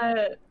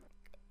that.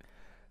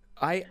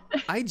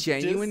 I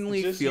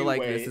genuinely just feel you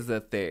like this wait. is a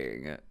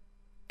thing,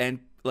 and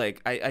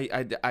like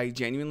I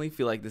genuinely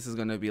feel like this is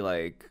gonna be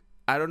like,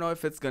 I don't know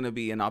if it's gonna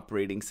be an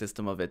operating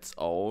system of its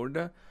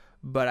own,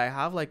 but I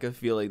have like a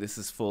feeling this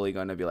is fully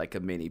gonna be like a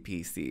mini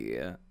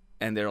PC,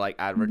 and they're like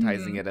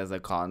advertising it as a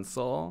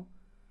console,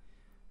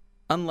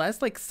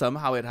 unless like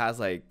somehow it has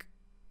like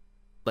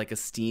a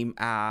Steam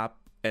app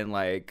and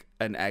like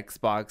an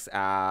Xbox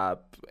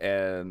app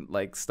and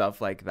like stuff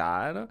like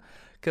that.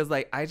 Because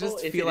like I just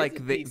Well, if feel it like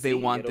is a they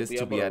PC, want it'll this be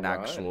to be able an to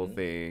actual run.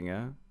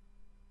 thing.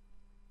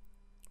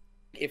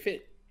 If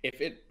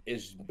it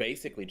is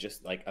basically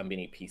just like a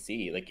mini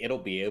PC, like it'll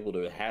be able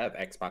to have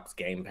Xbox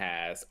Game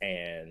Pass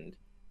and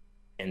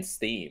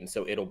Steam,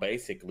 so it'll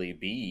basically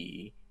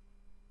be,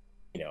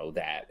 you know,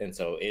 that. And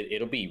so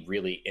it'll be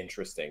really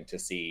interesting to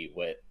see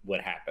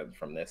what happens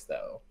from this,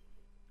 though.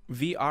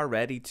 VR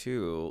ready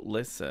too.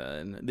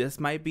 Listen, this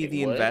might be Wait,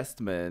 the what?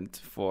 investment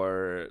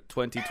for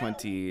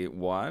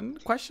 2021?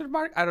 Question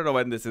mark. I don't know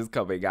when this is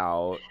coming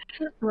out.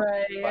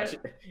 Right. Watch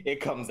it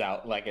comes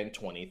out like in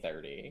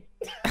 2030.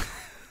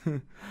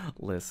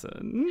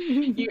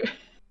 Listen,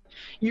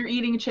 You're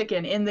eating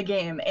chicken in the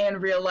game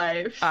and real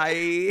life. I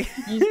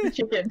Use the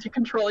chicken to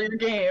control your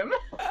game.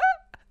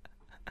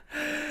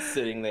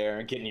 Sitting there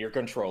and getting your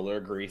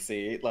controller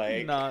greasy,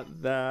 like not I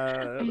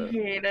that.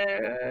 hate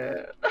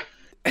it.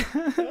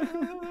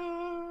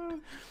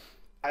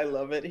 I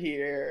love it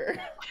here.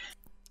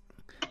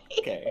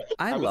 Okay.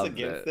 I was love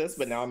against this. this,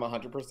 but now I'm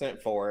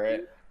 100% for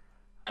it.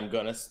 I'm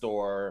gonna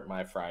store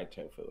my fried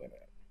tofu in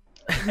it.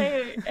 I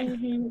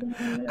hate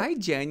it. I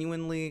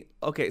genuinely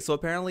okay. So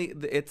apparently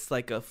it's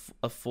like a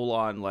full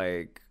on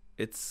like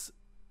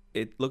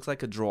it looks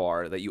like a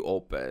drawer that you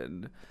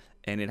open,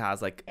 and it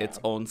has like its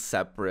Yeah. own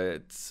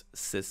separate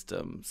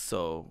system.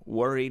 So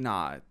worry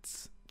not,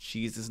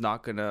 cheese is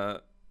not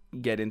gonna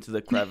get into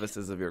the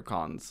crevices of your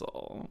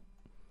console.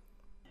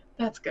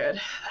 That's good.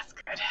 That's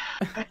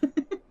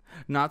good.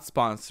 Not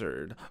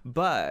sponsored,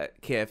 but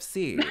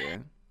KFC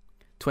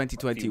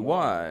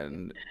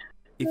 2021.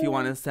 If you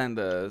want to send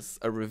us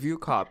a review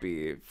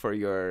copy for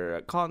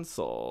your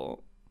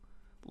console,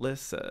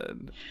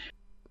 listen.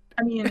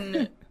 I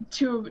mean,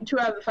 two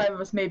out of the 5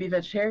 of us may be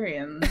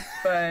vegetarians,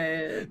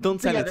 but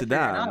Don't send it to the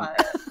other 3 are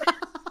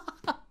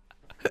them.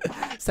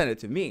 not. Send it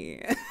to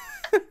me.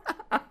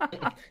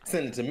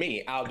 Send it to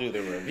me. I'll do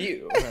the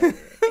review.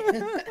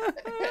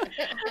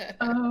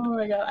 Oh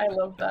my god, I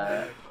love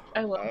that.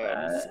 I love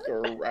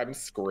that. I'm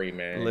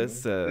screaming.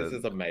 Listen. This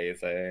is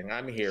amazing.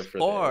 I'm here for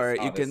Or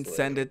this. you can honestly.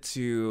 send it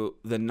to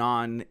the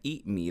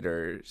non-eat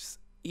meters.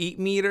 Eat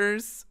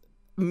meters?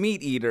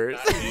 Meat eaters.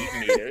 Not eat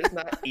meters,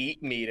 not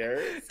eat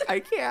meters. I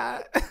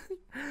can't.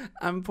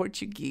 I'm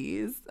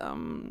Portuguese.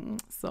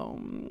 So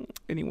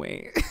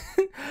anyway.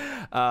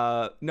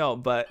 No,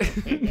 but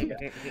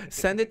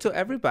send it to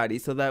everybody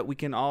so that we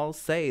can all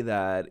say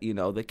that, you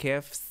know, the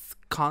KF's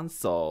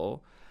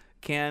console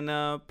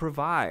can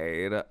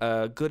provide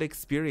a good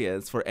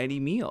experience for any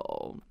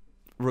meal,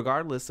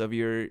 regardless of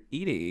your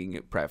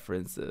eating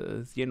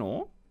preferences, you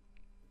know?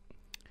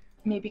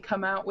 Maybe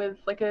come out with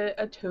like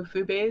a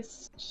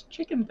tofu-based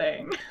chicken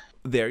thing.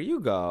 There you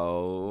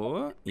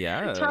go.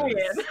 Yes. Italian.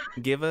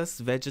 Give us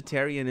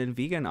vegetarian and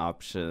vegan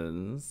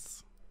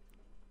options.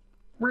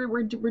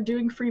 We're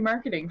doing free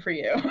marketing for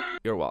you.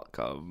 You're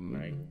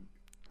welcome.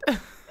 Right.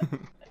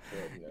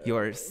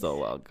 You're so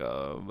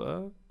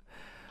welcome.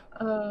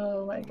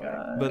 Oh my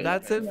god. But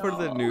that's it for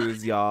the Y'all.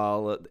 news,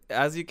 y'all.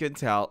 As you can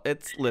tell,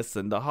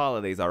 listen, the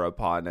holidays are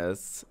upon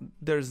us.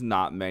 There's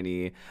not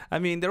many. I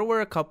mean, there were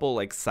a couple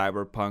like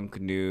cyberpunk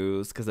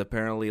news because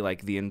apparently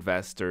like the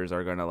investors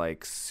are gonna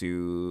like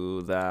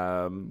sue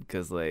them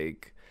because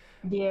like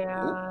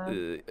Yeah.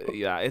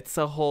 yeah, it's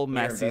a whole Your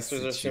messy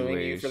investors are suing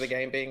you for the situation.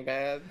 game being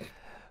bad.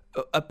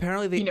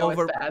 Apparently they You know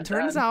it's bad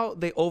turns then. out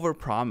they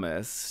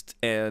overpromised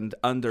and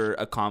under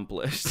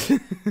accomplished.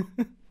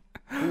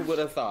 Who would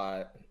have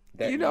thought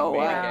that You know made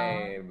what? a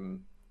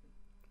game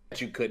that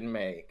you couldn't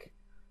make?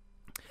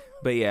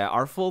 But yeah,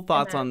 our full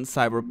thoughts then- on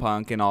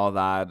Cyberpunk and all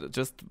that,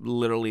 just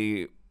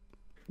literally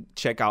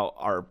check out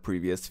our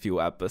previous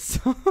few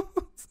episodes.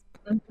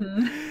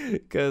 Mhm.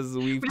 Because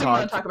we've We didn't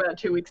want to talked talk about it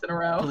 2 weeks in a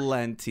row.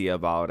 plenty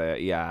about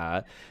it.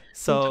 Yeah. We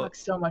So talk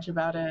so much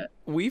about it.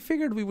 we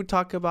figured we would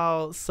talk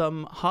about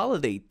some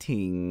holiday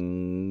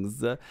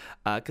things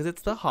because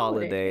it's the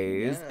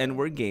holidays yeah. and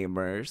we're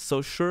gamers.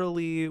 So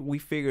surely we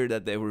figured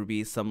that there would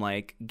be some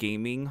like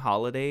gaming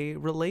holiday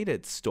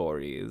related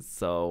stories.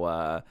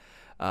 So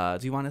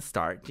do you want to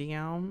start,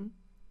 Giam?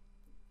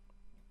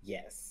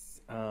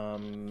 Yes.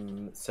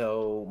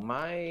 So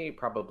my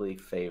probably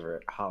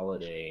favorite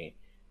holiday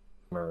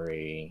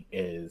memory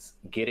is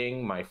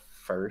getting my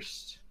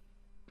first,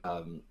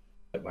 well,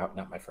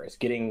 not my first,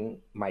 getting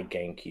my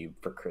GameCube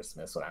for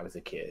Christmas when I was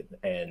a kid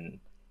and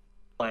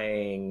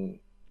playing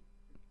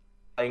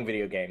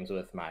video games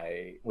with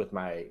my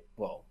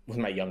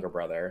younger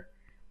brother.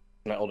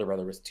 My older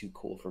brother was too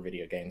cool for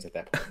video games at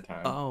that point in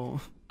time. Oh,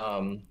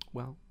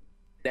 well.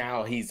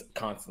 Now he's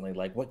constantly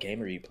like, "What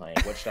game are you playing?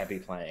 What should I be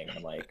playing?"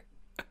 I'm like,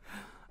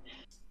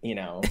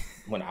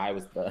 when I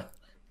was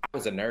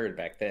a nerd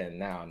back then.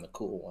 Now I'm the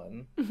cool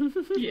one.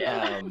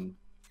 Yeah.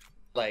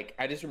 Like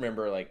I just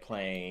remember like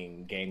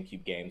playing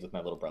GameCube games with my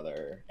little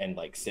brother and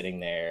like sitting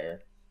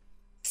there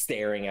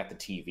staring at the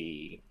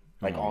TV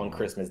like on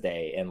Christmas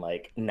Day and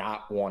like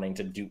not wanting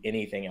to do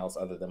anything else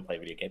other than play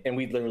video games. And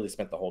we literally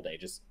spent the whole day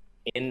just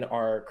in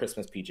our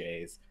Christmas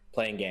PJs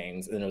playing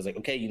games. And it was like,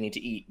 okay, you need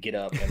to eat, get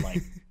up, and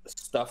like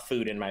stuff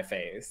food in my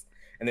face,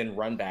 and then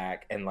run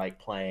back and like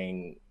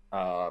playing.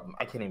 I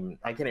can't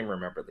even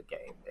remember the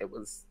game. It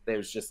was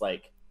just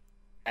like,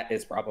 that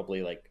is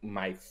probably like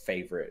my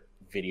favorite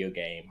video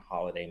game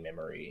holiday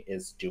memory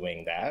is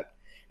doing that.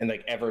 And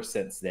like ever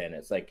since then,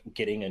 it's like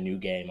getting a new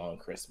game on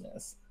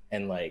Christmas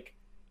and like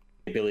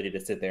the ability to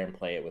sit there and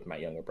play it with my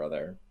younger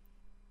brother.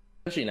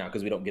 Especially now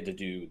because we don't get to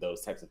do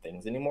those types of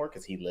things anymore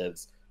because he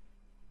lives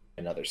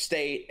in another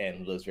state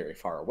and lives very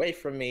far away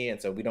from me. And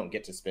so we don't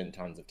get to spend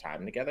tons of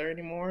time together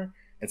anymore.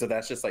 And so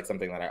that's just like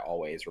something that I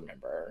always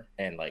remember.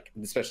 And like,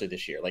 especially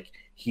this year, like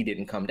he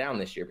didn't come down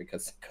this year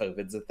because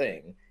COVID's a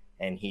thing.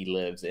 And he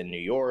lives in New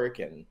York,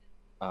 and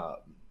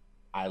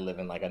I live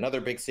in like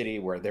another big city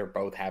where they're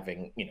both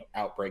having,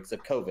 outbreaks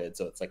of COVID.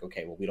 So it's like,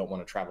 okay, well, we don't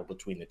want to travel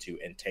between the two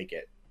and take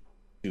it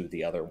to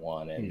the other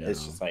one. And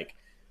it's just like,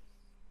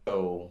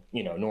 so,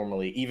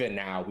 normally, even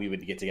now we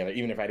would get together,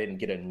 even if I didn't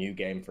get a new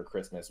game for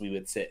Christmas, we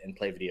would sit and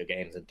play video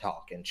games and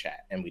talk and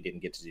chat. And we didn't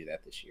get to do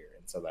that this year.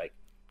 And so like,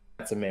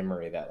 that's a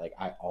memory that like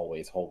I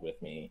always hold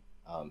with me,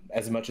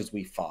 as much as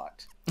we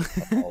fought,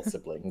 like all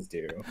siblings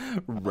do.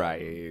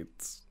 Right.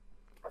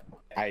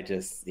 I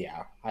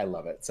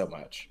love it so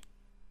much.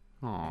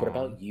 Aww. What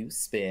about you,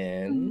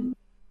 Spin?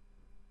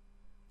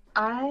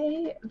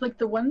 I like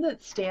the one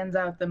that stands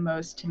out the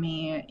most to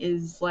me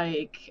is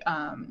like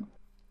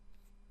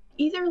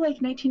either like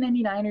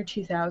 1999 or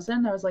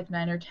 2000. I was like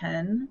 9 or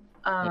 10.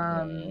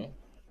 And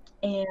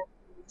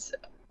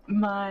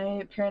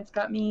my parents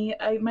got me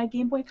my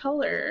Game Boy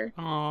Color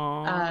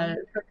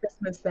for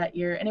Christmas that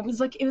year, and it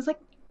was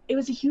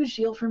a huge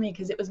deal for me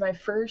because it was my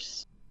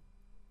first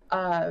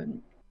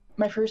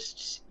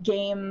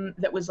game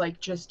that was like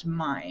just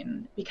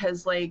mine,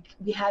 because like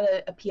we had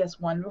a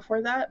PS1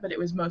 before that, but it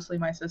was mostly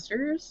my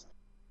sister's,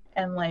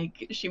 and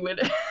like she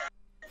would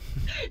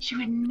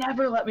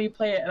never let me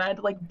play it, and I had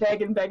to like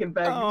beg and beg and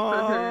beg for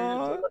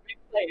her to let me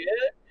play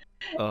it.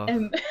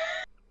 And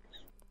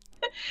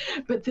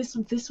but this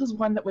was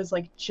one that was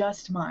like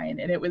just mine,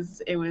 and it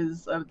was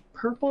a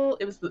purple.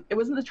 It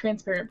wasn't the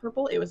transparent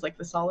purple. It was like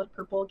the solid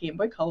purple Game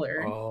Boy Color.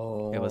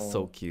 It was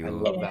so cute. I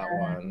love that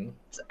one.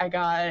 I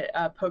got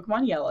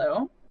Pokemon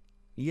Yellow.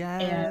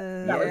 Yes.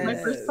 And that was my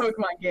first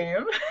Pokemon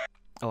game.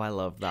 Oh, I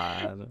love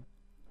that. And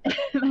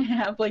I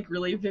have like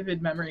really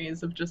vivid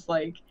memories of just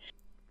like,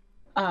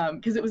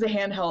 because it was a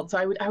handheld, so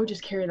I would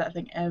just carry that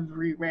thing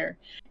everywhere.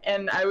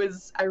 And I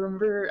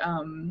remember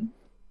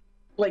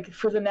like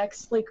for the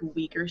next like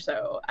week or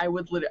so, I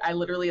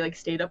literally like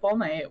stayed up all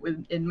night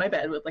in my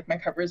bed with like my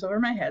covers over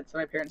my head so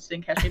my parents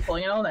didn't catch me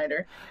pulling an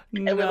all-nighter,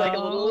 and with like a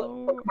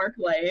little bookmark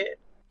light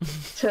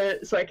so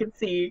I could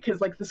see,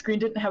 because like the screen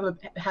didn't have a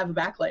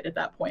backlight at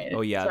that point.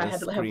 Oh yeah, so I had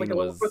to have like a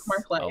little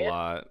bookmark light. A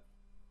lot.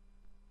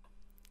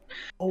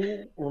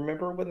 Oh,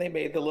 remember when they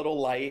made the little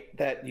light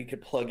that you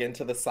could plug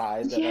into the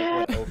side that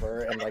like went over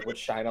and like would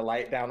shine a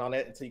light down on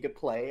it so you could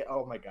play?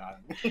 Oh my god.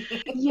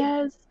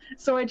 Yes.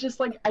 So I just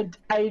like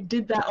I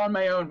did that on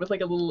my own with like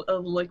a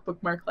little like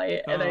bookmark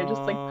light, and I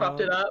just like propped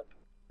it up,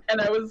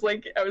 and I was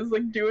like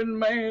doing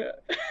my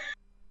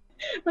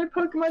my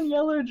Pokemon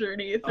Yellow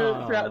journey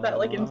throughout that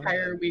like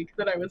entire week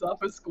that I was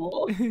off of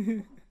school.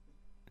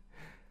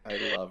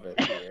 I love it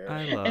here.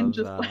 I love and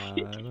just that.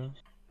 like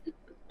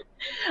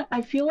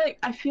I feel like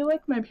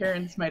my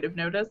parents might have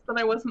noticed that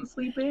I wasn't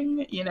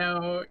sleeping,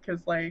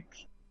 because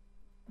like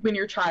when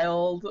your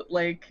child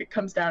like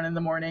comes down in the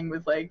morning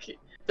with like,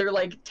 they're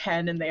like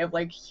 10 and they have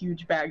like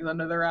huge bags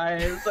under their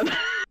eyes, and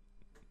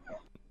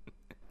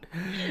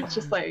it's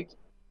just like,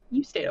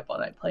 you stayed up all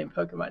night playing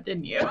Pokemon,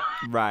 didn't you?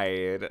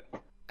 Right.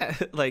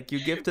 Like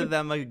you gifted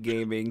them a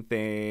gaming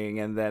thing,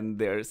 and then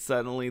there's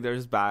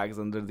bags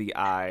under the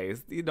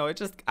eyes. It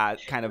just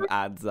kind of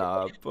adds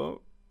up.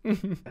 At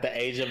the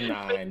age of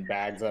 9,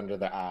 bags under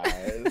the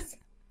eyes.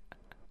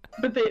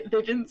 But they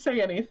didn't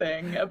say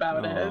anything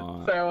about it,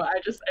 so I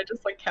just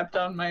like kept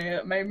on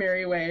my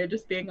merry way,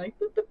 just being like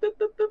boop, boop, boop,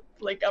 boop, boop,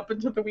 like up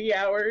into the wee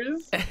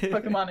hours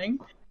Pokemoning.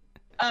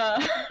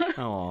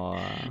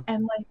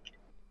 And like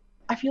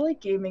I feel like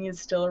gaming is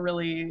still a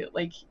really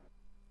like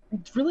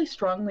really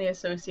strongly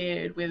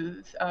associated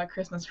with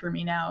Christmas for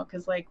me now,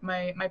 because like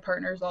my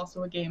partner is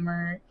also a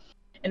gamer,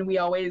 and we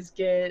always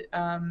get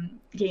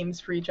games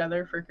for each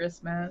other for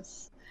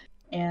Christmas,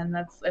 and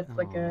it's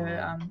like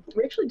a Aw.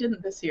 we actually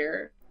didn't this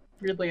year,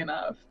 weirdly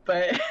enough,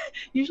 but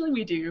usually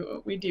we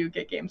do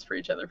get games for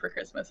each other for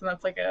Christmas, and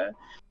that's like a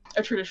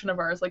tradition of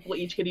ours. Like we'll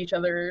each get each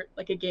other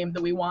like a game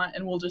that we want,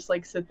 and we'll just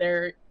like sit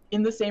there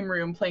in the same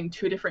room playing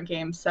two different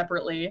games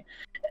separately,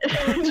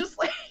 just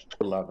like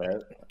I love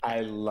it.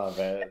 I love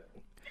it.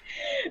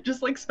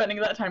 just like spending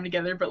that time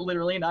together, but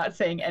literally not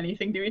saying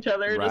anything to each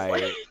other, just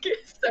like Right.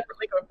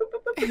 separately going. Boop,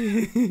 boop,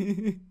 boop,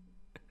 boop.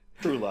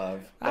 True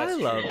love. I That's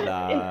love true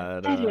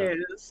love. that. It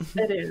is.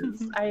 It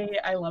is.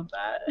 I love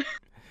that.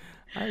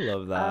 I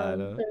love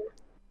that.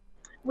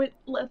 But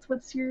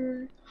what's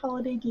your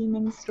holiday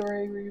gaming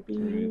story, Ruby?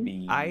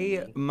 Ruby.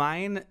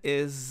 Mine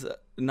is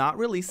not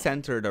really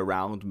centered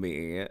around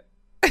me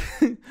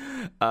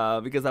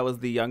because I was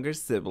the younger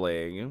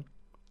sibling.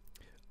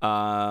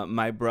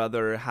 My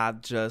brother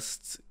had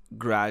just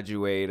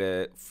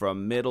graduated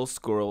from middle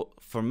school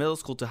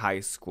to high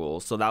school,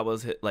 so that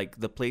was like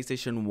the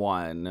PlayStation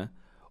 1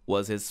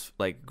 was his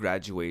like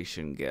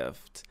graduation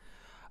gift.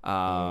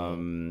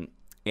 And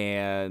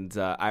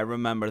I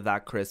remember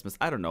that Christmas.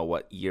 I don't know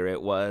what year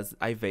it was.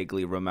 I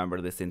vaguely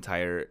remember this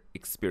entire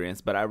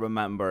experience, but I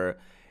remember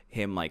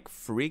him like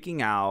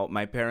freaking out.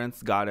 My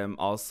parents got him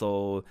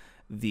also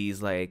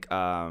these like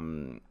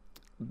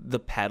the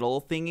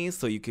pedal thingies,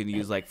 so you could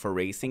use like for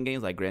racing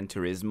games. Like Gran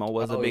Turismo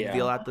was a Oh, big yeah.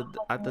 deal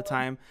at the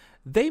time.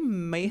 They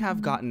may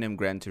have gotten him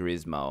Gran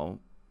Turismo.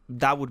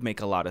 That would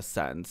make a lot of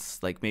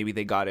sense. Like maybe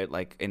they got it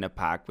like in a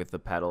pack with the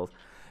pedals,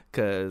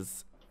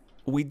 because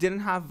we didn't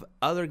have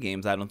other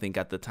games, I don't think,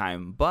 at the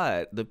time,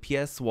 but the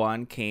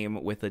PS1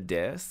 came with a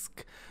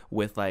disc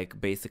with like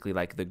basically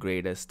like the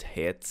greatest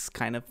hits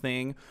kind of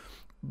thing.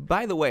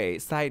 By the way,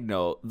 side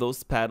note,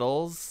 those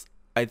pedals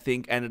I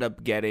think ended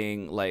up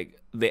getting like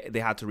they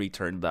had to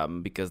return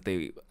them because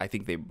I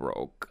think they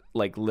broke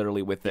like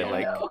literally within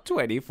Yeah. like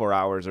 24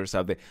 hours or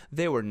something.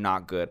 They were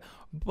not good,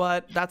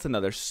 but that's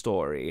another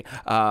story.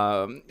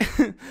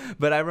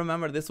 But I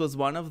remember this was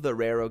one of the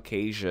rare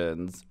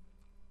occasions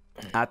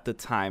at the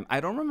time. I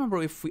don't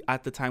remember if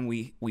at the time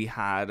we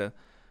had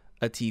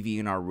a TV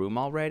in our room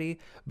already,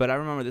 but I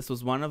remember this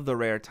was one of the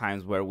rare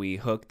times where we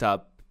hooked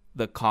up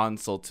the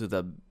console to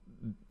the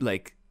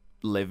like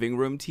living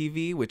room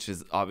TV, which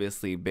is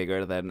obviously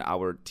bigger than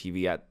our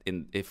TV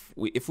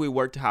if we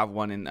were to have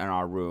one in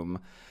our room.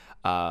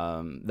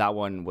 That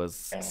one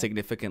was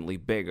significantly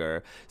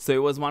bigger. So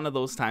it was one of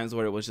those times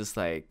where it was just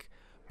like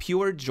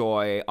pure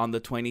joy on the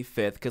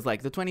 25th, because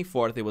like the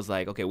 24th it was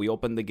like, okay, we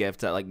opened the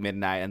gift at like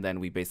midnight and then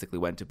we basically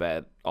went to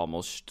bed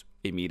almost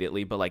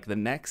immediately. But like the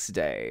next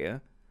day,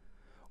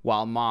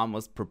 while mom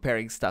was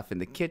preparing stuff in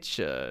the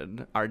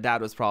kitchen, our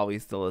dad was probably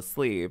still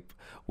asleep.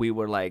 We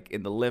were like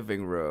in the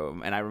living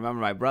room, and I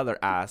remember my brother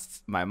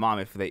asked my mom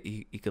if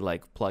he could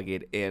like plug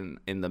it in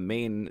the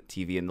main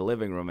TV in the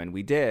living room, and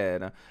we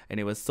did. And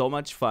it was so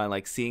much fun,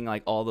 like seeing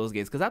like all those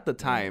games, because at the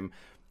time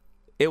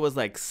it was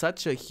like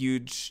such a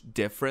huge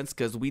difference,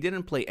 because we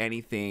didn't play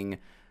anything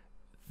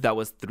that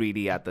was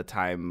 3D at the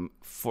time,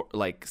 for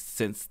like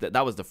since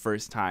that was the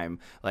first time.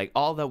 Like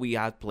all that we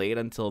had played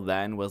until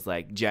then was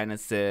like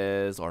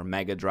Genesis or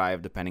Mega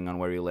Drive, depending on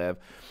where you live,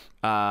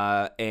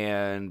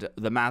 and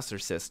the Master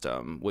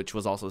System, which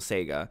was also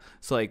Sega.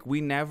 So like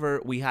we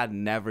had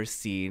never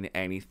seen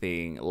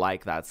anything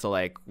like that. So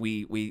like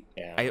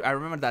I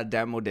remember that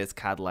demo disc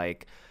had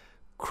like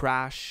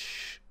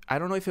Crash. I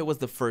don't know if it was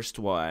the first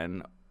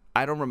one,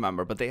 I don't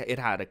remember, but it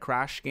had a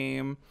Crash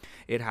game,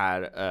 it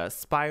had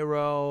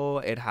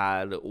Spyro, it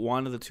had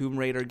one of the Tomb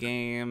Raider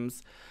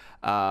games,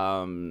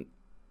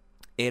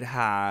 it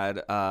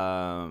had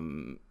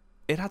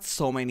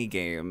so many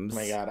games. Oh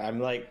my god, I'm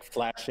like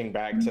flashing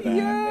back to that,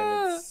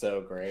 Yeah. and it's so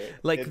great.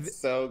 Like it's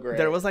so great.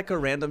 There was like a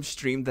random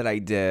stream that I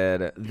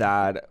did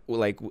that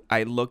like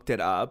I looked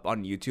it up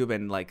on YouTube,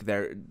 and like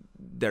there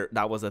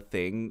that was a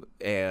thing,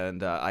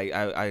 and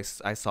I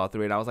saw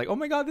through it, and I was like, oh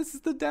my god, this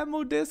is the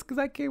demo disc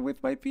that came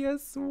with my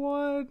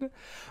PS1.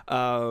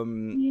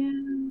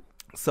 Yeah.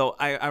 So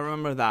I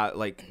remember that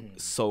like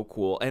so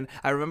cool. And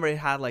I remember it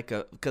had like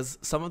because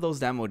some of those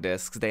demo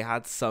discs, they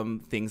had some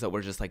things that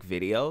were just like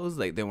videos,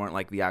 like they weren't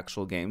like the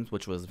actual games,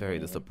 which was very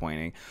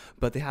disappointing.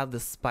 But they had the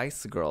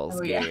Spice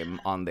Girls game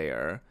on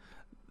there.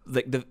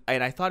 Like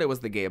and I thought it was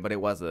the game, but it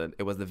wasn't.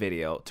 It was the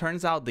video.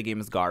 Turns out the game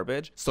is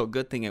garbage, so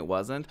good thing it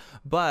wasn't.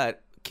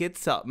 But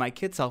my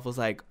kid self was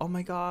like, oh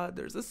my god,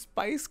 there's a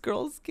Spice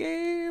Girls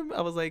game.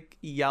 I was like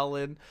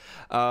yelling.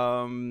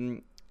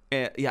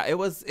 Yeah, it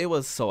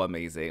was so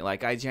amazing.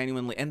 Like I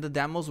genuinely, and the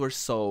demos were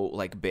so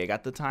like big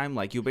at the time.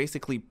 Like you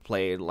basically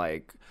played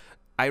like,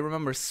 I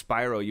remember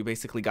Spyro, you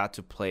basically got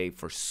to play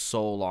for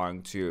so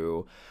long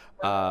too.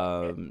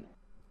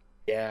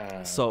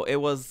 Yeah. So it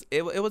was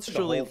the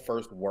truly whole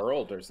first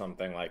world or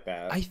something like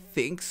that. I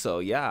think so.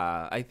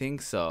 Yeah, I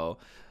think so.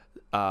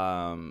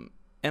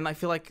 And I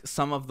feel like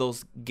some of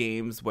those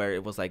games where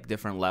it was like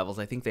different levels,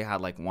 I think they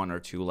had like 1 or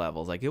 2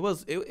 levels. Like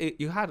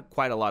you had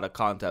quite a lot of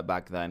content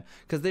back then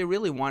because they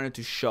really wanted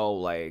to show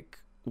like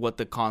what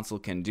the console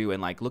can do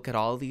and like look at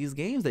all these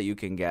games that you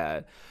can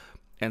get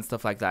and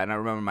stuff like that. And I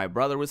remember my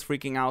brother was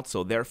freaking out,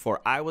 so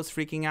therefore I was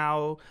freaking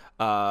out.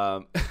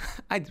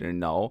 I didn't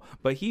know,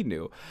 but he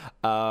knew.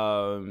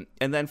 And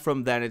then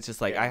from then, it's just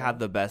like I had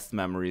the best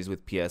memories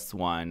with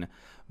PS1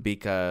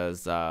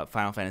 because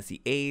Final Fantasy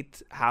VIII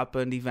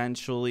happened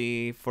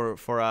eventually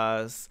for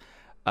us.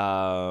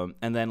 And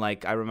then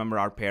like I remember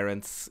our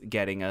parents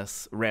getting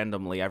us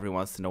randomly every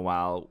once in a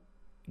while,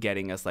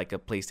 getting us like a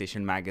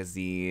PlayStation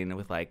magazine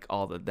with like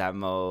all the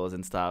demos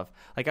and stuff.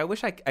 Like I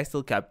wish I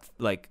still kept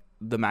like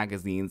the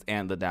magazines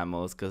and the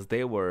demos because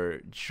they were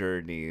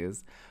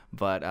journeys.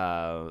 But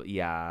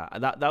yeah,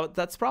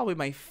 that's probably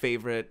my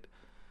favorite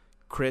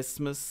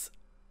Christmas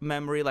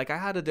memory. Like I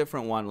had a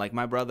different one. Like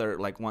my brother,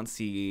 like once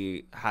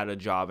he had a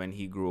job and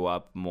he grew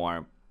up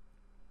more,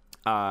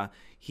 I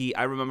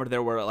remember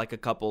there were like a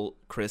couple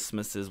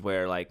Christmases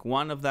where like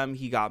one of them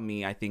he got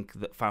me, I think,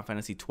 the Final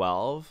Fantasy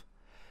 12.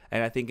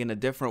 And I think in a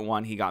different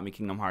one, he got me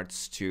Kingdom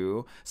Hearts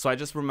 2. So I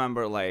just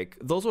remember, like,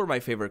 those were my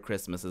favorite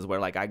Christmases where,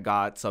 like, I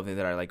got something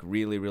that I, like,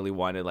 really, really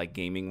wanted, like,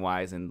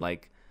 gaming-wise. And,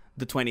 like,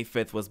 the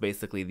 25th was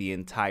basically the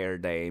entire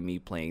day me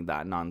playing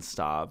that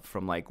nonstop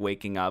from, like,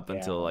 waking up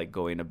until, like,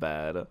 going to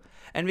bed.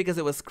 And because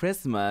it was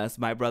Christmas,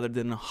 my brother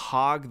didn't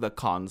hog the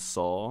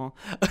console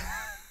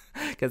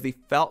because he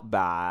felt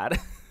bad.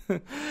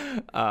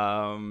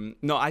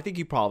 No, I think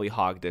he probably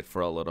hogged it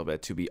for a little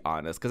bit, to be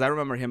honest, because I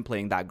remember him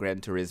playing that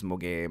Gran Turismo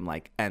game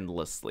like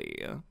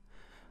endlessly,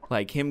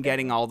 like him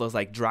getting all those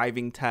like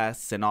driving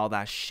tests and all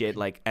that shit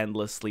like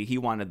endlessly. He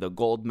wanted the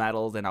gold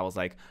medals and I was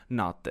like,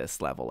 not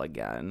this level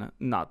again,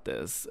 not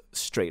this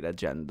straight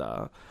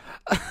agenda.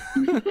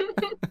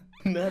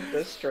 Not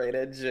the straight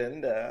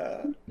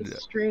agenda.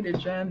 Straight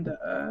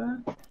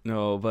agenda.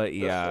 No, but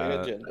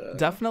yeah,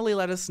 definitely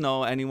let us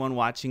know, anyone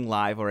watching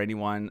live or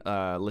anyone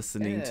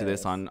listening to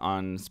this on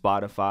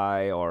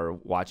Spotify or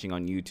watching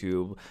on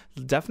YouTube.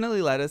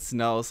 Definitely let us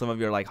know some of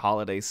your like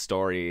holiday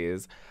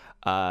stories,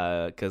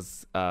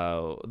 because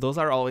those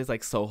are always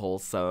like so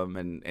wholesome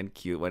and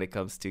cute when it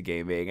comes to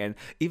gaming. And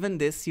even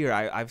this year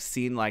I've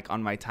seen like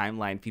on my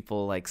timeline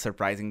people like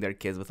surprising their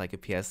kids with like a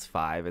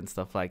PS5 and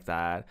stuff like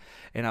that,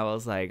 and I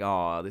was like,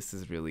 oh, this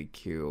is really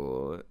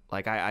cute.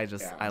 Like I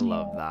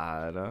love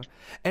that.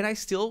 And I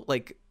still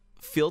like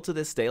feel to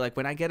this day, like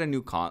when I get a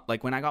new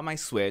like when I got my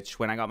Switch,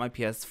 when I got my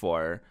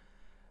PS4,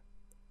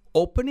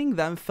 opening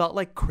them felt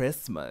like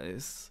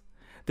Christmas.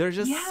 There's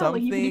just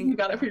something, like you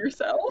got it for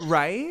yourself,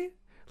 right?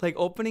 Like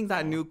opening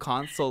that new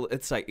console,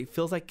 it's like it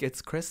feels like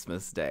it's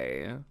Christmas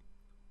Day.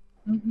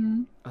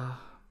 Mm-hmm.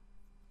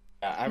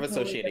 I've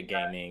associated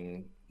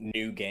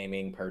new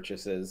gaming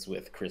purchases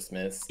with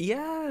Christmas.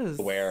 Yes.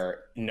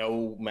 Where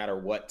no matter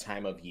what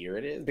time of year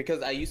it is,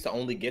 because I used to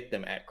only get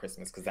them at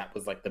Christmas because that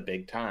was like the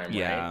big time,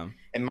 right?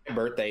 And my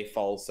birthday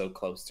falls so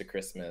close to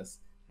Christmas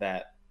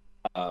that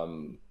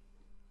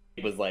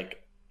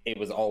it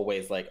was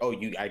always like, oh,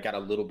 I got a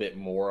little bit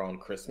more on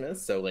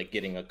Christmas. So like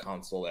getting a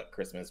console at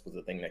Christmas was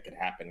a thing that could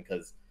happen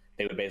because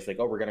they would basically,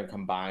 oh, we're going to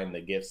combine the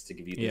gifts to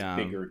give you this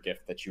bigger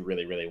gift that you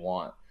really, really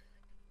want.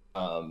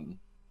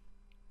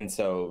 And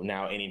so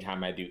now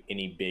anytime I do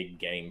any big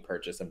game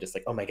purchase, I'm just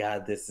like, oh my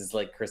God, this is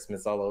like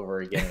Christmas all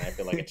over again. I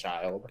feel like a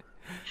child.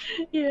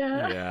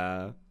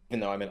 Yeah. Even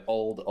though I'm an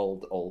old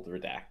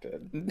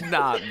redacted.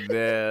 Not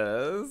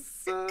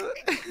this.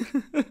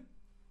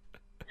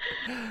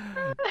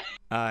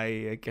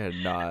 I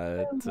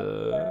cannot.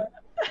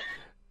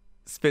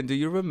 Spin, do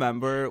you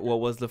remember what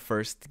was the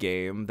first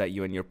game that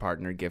you and your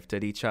partner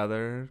gifted each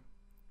other?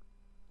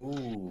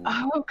 Ooh.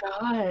 Oh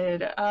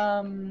God.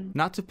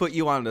 Not to put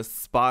you on the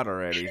spot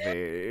or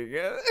anything,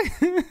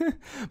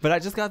 but I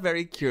just got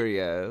very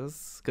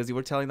curious because you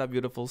were telling that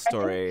beautiful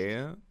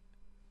story.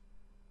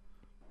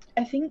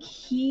 I think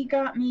he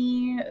got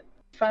me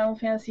Final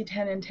Fantasy X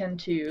and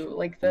X-2,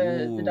 like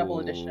the double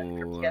edition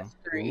for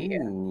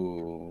PS3.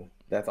 Ooh,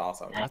 that's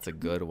awesome. That's a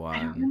good one. I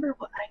don't remember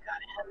what I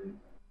got him.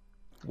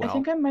 Well, I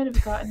think I might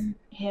have gotten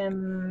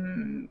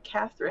him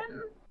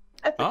Catherine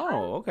at the time.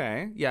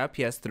 Okay. Yeah,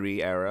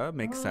 PS3 era.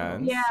 Makes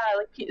sense. Yeah,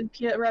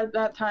 like around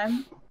that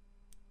time.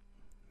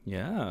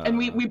 Yeah. And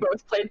we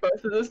both played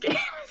both of those games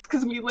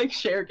because we like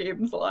share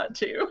games a lot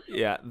too.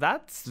 Yeah,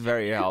 that's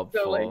very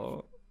helpful. So,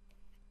 like,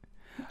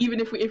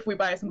 even if we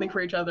buy something for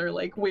each other,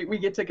 like we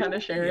get to kind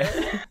of share it.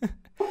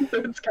 So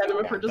it's kind of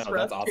a purchase for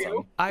us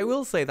too. I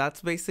will say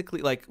that's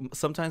basically like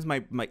sometimes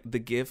my the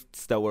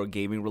gifts that were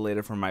gaming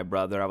related from my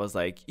brother, I was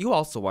like, you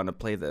also want to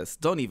play this.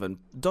 Don't even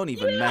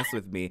mess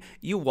with me.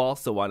 You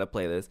also want to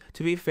play this.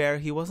 To be fair,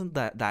 he wasn't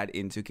that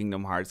into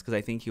Kingdom Hearts because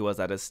I think he was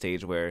at a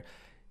stage where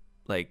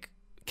like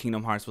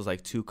Kingdom Hearts was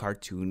like too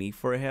cartoony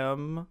for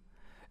him.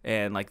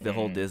 And like the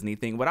whole Disney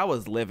thing, but I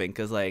was living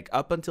because like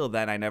up until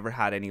then I never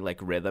had any like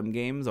rhythm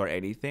games or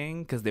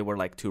anything because they were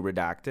like too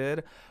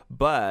redacted.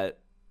 But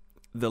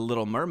the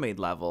Little Mermaid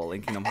level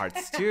in Kingdom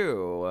Hearts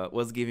 2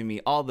 was giving me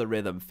all the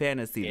rhythm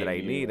fantasy that I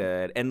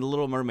needed. And the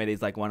Little Mermaid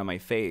is like one of my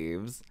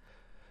faves.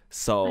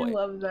 So I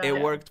love that. it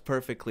worked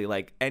perfectly.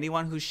 Like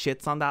anyone who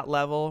shits on that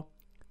level,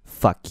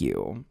 fuck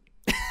you.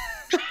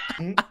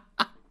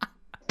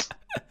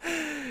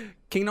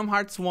 Kingdom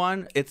Hearts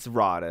 1, it's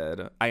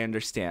rotted. I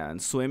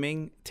understand.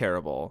 Swimming,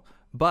 terrible.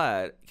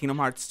 But Kingdom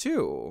Hearts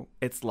 2,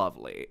 it's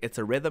lovely. It's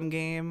a rhythm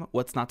game.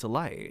 What's not to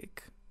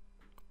like?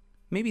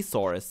 Maybe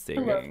Sora's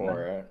singing.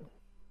 For it.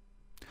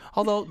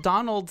 Although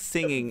Donald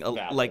singing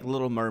Valid. like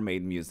Little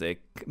Mermaid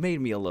music made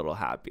me a little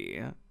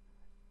happy.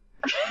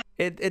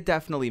 It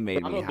definitely made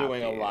me Donald happy.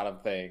 doing a lot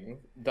of things.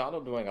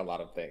 Donald doing a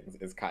lot of things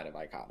is kind of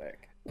iconic.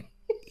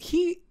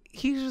 He's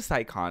just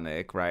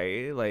iconic,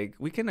 right? Like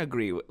we can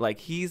agree. Like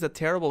he's a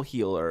terrible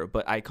healer,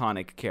 but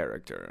iconic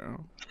character.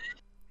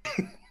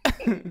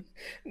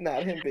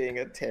 Not him being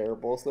a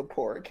terrible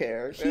support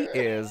character. He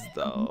is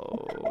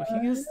though.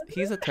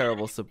 He's a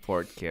terrible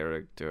support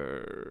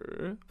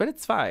character, but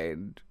it's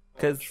fine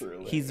because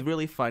Truly. he's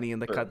really funny in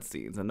the True.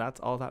 cutscenes, and that's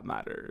all that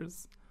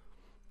matters.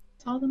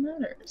 That's all that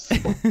matters.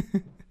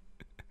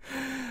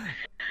 I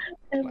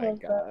Oh my love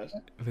that.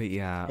 gosh. But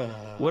yeah,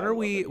 I what are love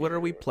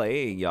we it.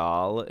 playing,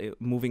 y'all?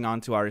 Moving on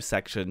to our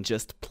section,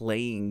 just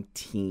playing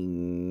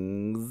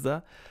things.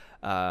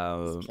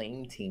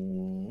 Playing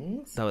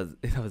teams. That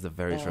was a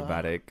very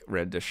dramatic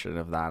rendition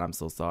of that. I'm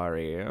so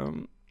sorry.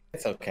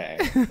 It's okay.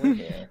 We're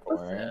here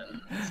for it.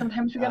 Listen,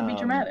 sometimes we gotta be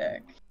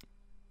dramatic.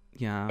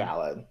 Yeah.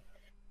 Valid.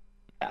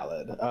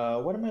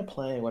 What am I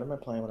playing?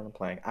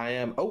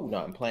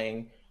 I'm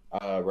playing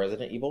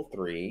Resident Evil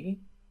 3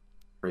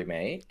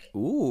 remake.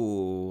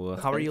 Ooh,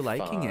 It's how are been you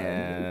liking fun.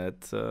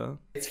 it?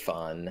 It's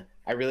fun.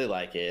 I really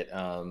like it.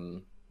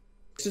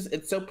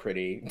 It's so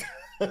pretty.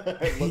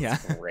 It looks Yeah.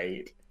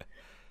 great.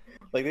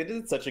 Like they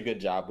did such a good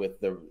job with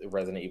the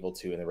Resident Evil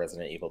 2 and the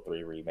Resident Evil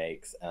 3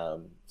 remakes.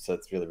 So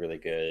it's really, really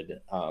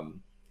good.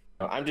 I'm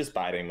just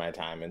biding my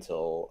time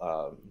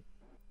until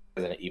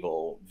Resident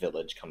Evil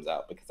Village comes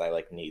out because I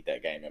like need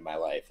that game in my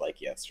life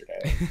like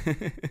yesterday.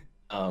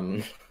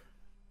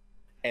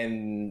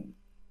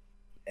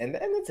 And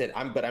that's it.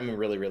 I'm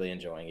really, really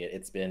enjoying it.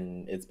 It's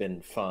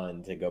been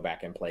fun to go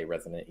back and play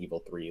Resident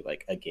Evil 3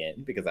 like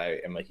again because I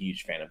am a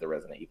huge fan of the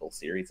Resident Evil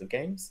series of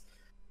games.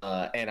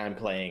 And I'm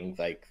playing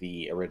like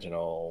the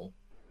original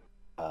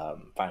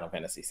Final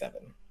Fantasy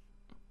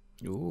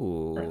VII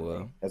Ooh.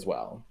 currently as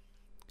well.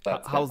 So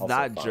that's How's also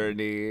that fun.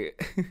 journey?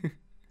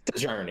 It's a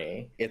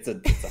journey. It's a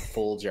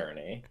full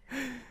journey,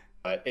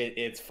 but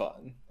it's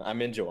fun.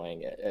 I'm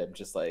enjoying it. I'm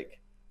just like,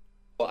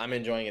 well, I'm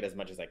enjoying it as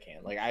much as I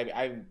can. Like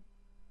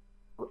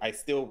I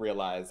still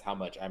realize how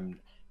much I'm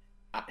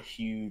not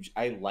huge.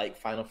 I like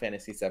Final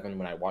Fantasy VII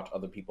when I watch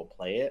other people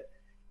play it.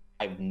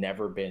 I've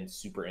never been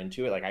super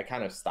into it. Like I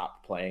kind of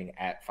stopped playing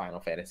at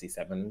Final Fantasy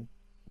VII.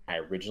 I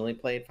originally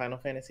played Final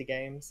Fantasy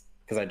games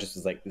because I just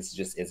was like, this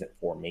just isn't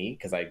for me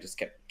because I just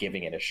kept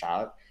giving it a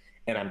shot.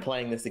 And I'm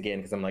playing this again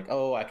because I'm like,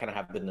 oh, I kind of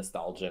have the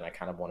nostalgia and I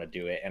kind of want to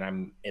do it. And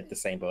I'm at the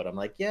same boat. I'm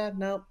like, yeah,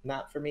 no,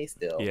 not for me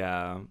still.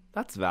 Yeah,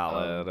 that's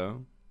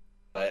valid.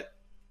 But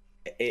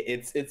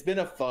it's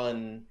been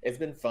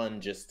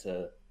fun just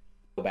to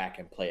go back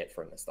and play it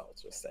for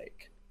nostalgia's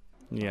sake.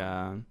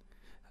 Yeah.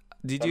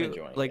 Did I'm you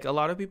enjoying like it. a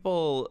lot of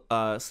people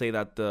say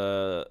that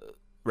the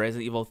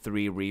Resident Evil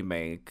 3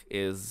 remake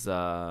is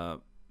not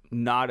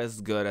as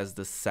good as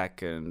the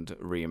second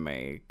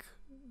remake?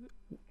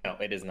 No,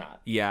 it is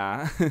not.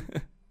 Yeah.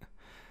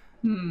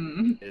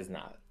 Hmm. It is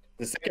not.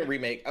 The second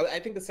remake, I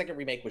think the second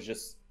remake was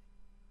just,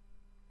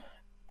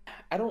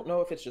 I don't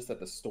know if it's just that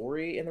the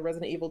story in the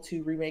Resident Evil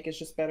 2 remake is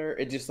just better.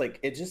 It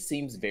just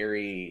seems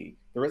very,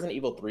 the Resident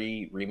Evil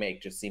 3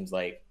 remake just seems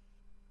like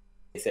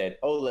they said,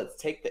 oh, let's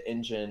take the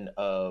engine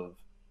of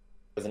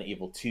Resident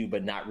Evil 2,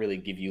 but not really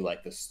give you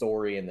like the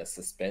story and the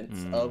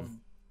suspense of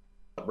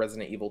what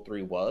Resident Evil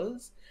 3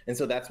 was. And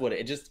so that's what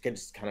it just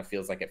kind of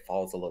feels like it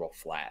falls a little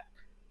flat.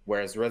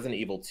 Whereas Resident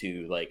Evil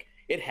 2, like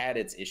it had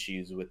its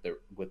issues with the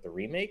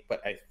remake, but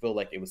I feel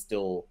like it was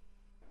still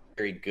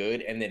very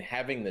good. And then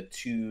having the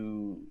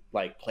two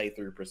like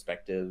playthrough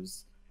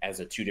perspectives as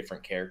a two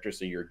different characters,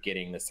 so you're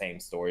getting the same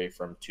story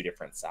from two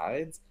different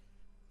sides,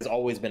 has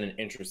always been an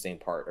interesting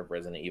part of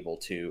Resident Evil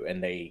 2,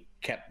 and they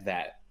kept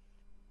that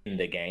in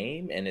the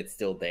game, and it's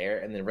still there.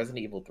 And then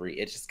Resident Evil 3,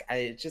 it's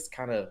just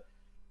kind of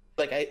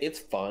like it's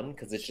fun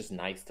because it's just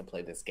nice to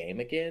play this game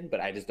again.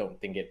 But I just don't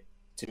think it.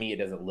 To me, it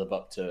doesn't live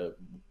up to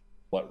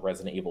what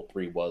Resident Evil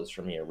 3 was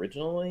for me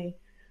originally.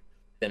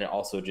 Then it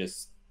also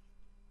just,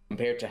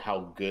 compared to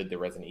how good the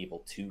Resident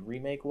Evil 2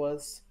 remake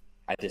was,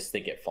 I just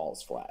think it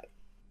falls flat.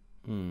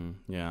 Yeah.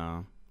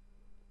 Yeah,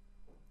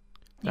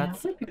 That's- I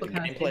think people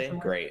kind of Gameplay,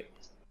 great.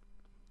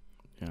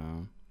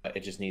 Yeah. But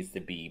it just needs to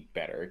be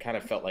better. It kind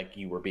of felt like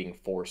you were being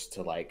forced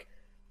to like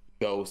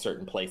go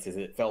certain places.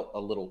 It felt a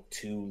little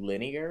too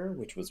linear,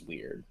 which was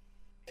weird.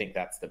 I think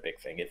that's the big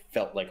thing. It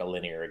felt like a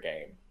linear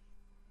game.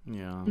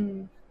 Yeah.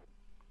 Mm.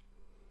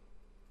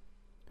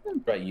 What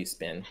about you,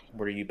 Spin?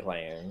 What are you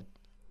playing?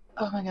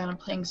 Oh my god, I'm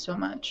playing so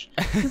much.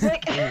 'Cause,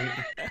 like,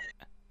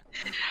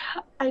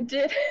 I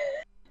did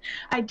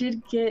I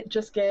did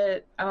just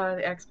get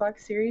the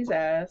Xbox Series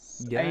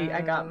S.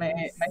 I got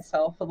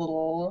myself a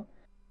little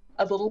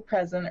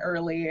present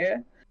early.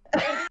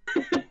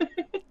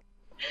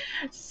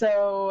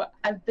 So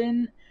I've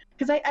been,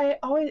 because I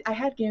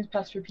had Games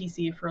Pass for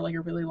PC for like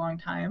a really long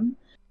time,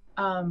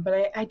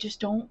 but I just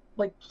don't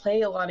like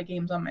play a lot of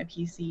games on my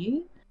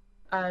PC,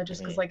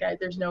 just because like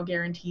there's no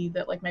guarantee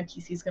that like my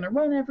PC is gonna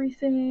run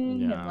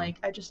everything, and like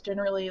I just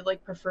generally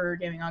like prefer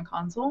gaming on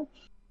console.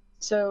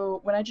 So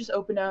when I just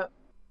opened up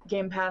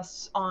Game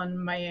Pass on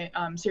my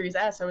Series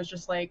S, I was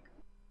just like,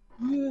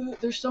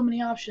 there's so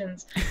many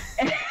options.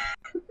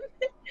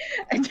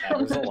 I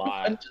downloaded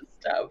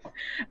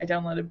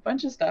a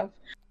bunch of stuff.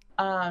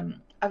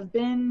 I've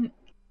been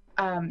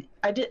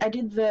I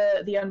did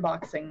the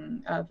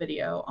unboxing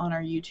video on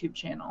our YouTube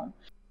channel,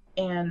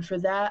 and for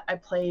that I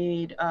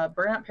played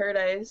Burnout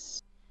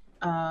Paradise,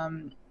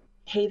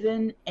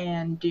 Haven,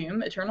 and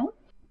Doom Eternal.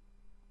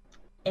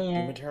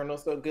 And Doom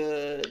Eternal's so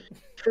good.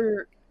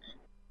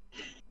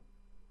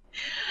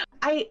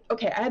 I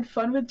had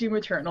fun with Doom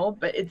Eternal,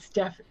 but it's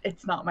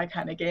not my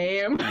kind of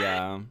game.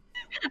 Yeah.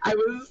 I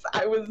was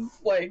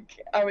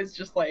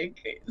just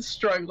like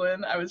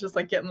struggling. I was just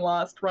like getting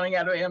lost, running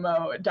out of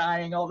ammo,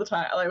 dying all the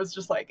time. I was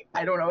just like,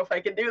 I don't know if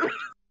I can do this.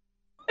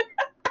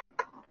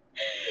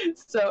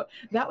 So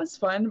that was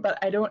fun, but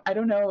I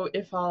don't know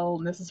if I'll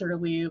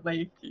necessarily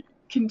like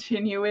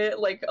continue it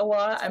like a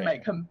lot. Same.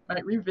 I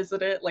might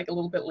revisit it like a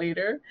little bit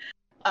later.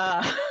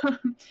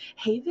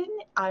 Haven,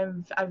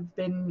 I've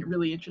been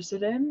really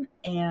interested in,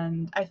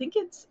 and I think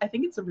it's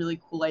a really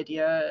cool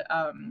idea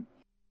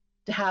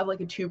to have like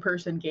a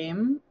 2-person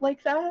game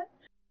like that.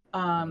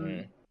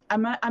 I'm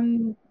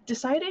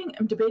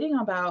debating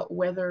about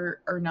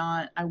whether or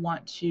not I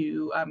want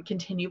to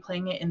continue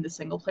playing it in the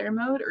single player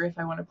mode, or if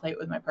I want to play it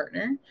with my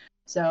partner.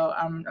 So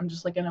I'm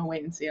just like gonna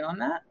wait and see on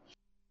that.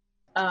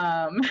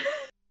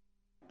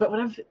 But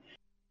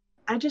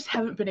I just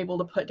haven't been able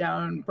to put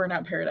down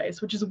Burnout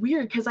Paradise, which is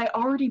weird because I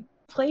already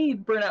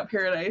played Burnout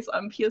Paradise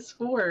on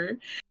PS4.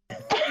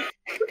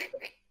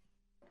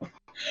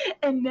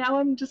 And now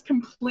I'm just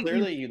completely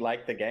Clearly you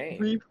like the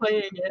game.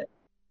 replaying it.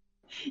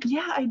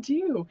 Yeah, I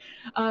do.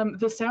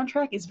 The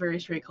soundtrack is very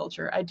Straight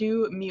Culture. I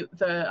do mute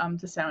the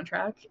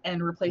soundtrack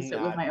and replace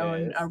it with my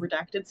own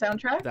redacted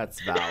soundtrack.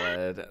 That's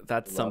valid.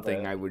 That's Love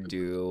something it. I would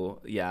do.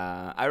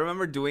 Yeah. I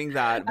remember doing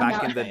that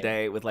back in the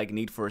day with like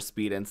Need for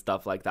Speed and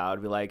stuff like that. I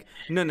would be like,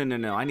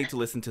 no. I need to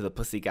listen to the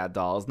Pussycat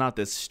Dolls, not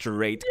this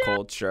straight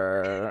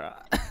culture.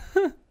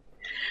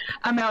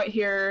 I'm out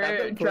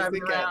here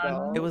driving around.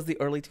 Dolls. It was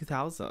the early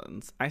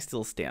 2000s. I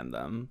still stand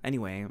them.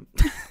 Anyway.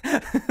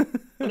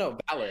 No,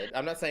 valid.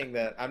 I'm not saying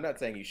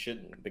you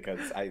shouldn't,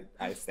 because I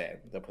stand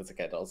the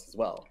Pussycat Dolls as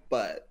well.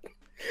 But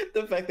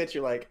the fact that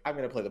you're like, I'm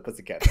gonna play the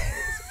Pussycat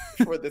Dolls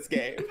for this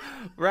game.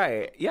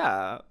 Right.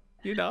 Yeah.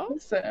 You know?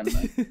 Listen,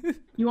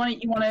 you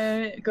want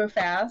to go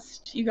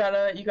fast, you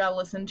gotta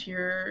listen to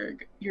your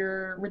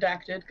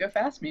redacted go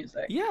fast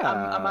music. Yeah.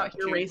 I'm out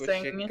here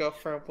racing to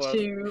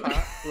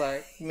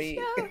like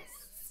me. Yes.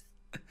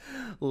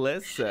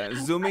 Listen,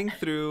 zooming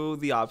through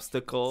the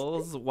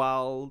obstacles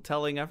while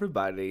telling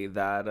everybody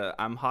that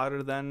I'm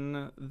hotter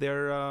than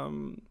their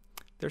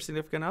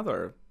significant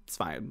other. It's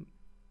fine.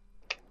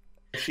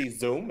 She's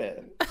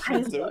zooming.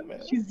 She's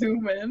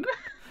zooming.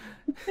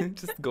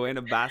 Just going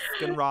to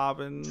Baskin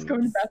Robbins.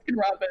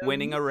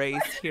 Winning a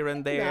race here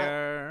and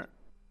there.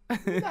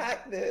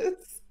 Not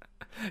this.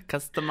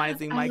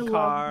 Customizing my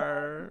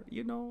car,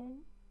 you know.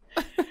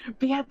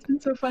 But yeah, it's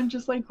been so fun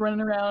just like running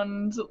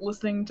around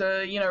listening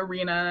to,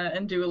 Rina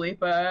and Dua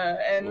Lipa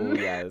and Ooh,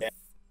 yes.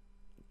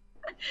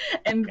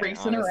 and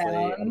racing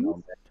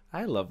around.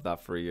 I love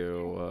that for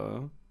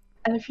you.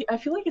 And I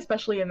feel like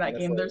especially in that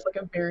game there's like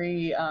a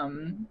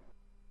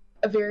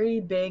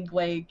very big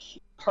like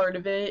part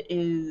of it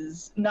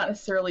is not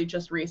necessarily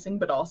just racing,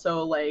 but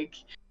also like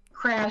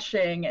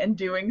crashing and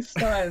doing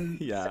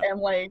stunts and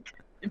like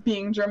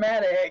being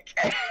dramatic.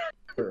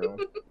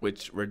 True.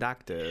 Which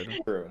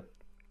redacted. True.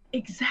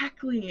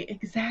 Exactly.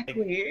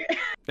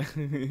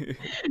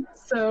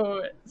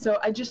 So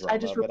I just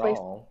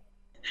replaced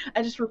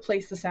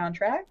the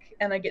soundtrack,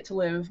 and I get to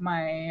live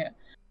my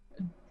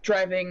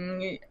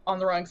driving on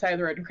the wrong side of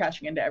the road and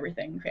crashing into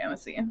everything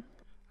fantasy.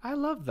 I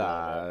love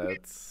that.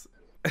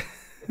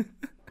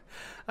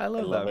 I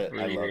love it.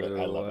 I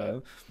love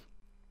it.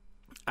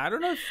 I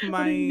don't know if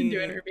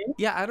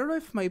I don't know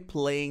if my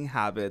playing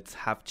habits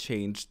have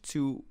changed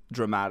too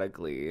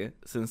dramatically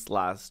since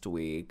last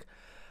week.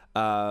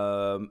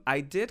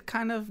 I did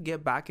kind of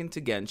get back into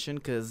Genshin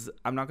because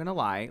I'm not gonna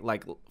lie,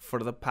 like for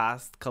the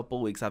past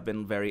couple weeks I've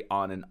been very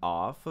on and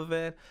off of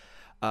it.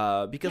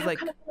 Because like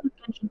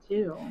Genshin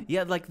too.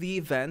 Yeah, like the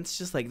events,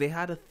 just like they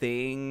had a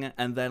thing,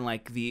 and then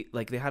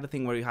they had a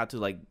thing where you had to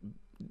like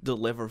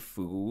deliver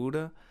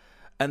food,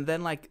 and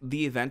then like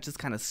the event just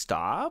kind of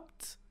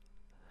stopped.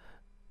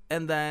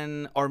 And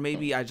then, or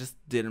maybe I just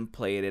didn't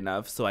play it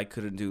enough, so I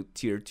couldn't do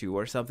tier 2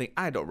 or something.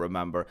 I don't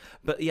remember.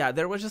 But yeah,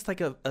 there was just like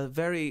a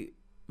very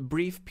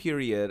brief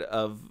period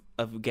of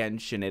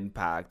Genshin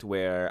Impact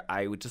where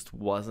I just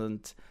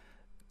wasn't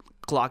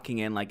clocking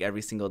in like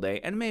every single day.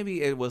 And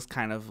maybe it was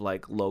kind of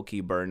like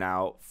low-key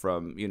burnout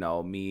from, you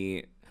know,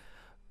 me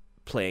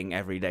playing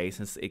every day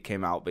since it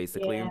came out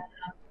basically. Yeah.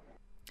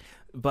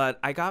 But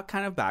I got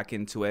kind of back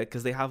into it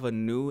because they have a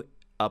new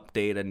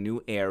update, a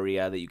new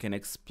area that you can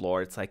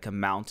explore. It's like a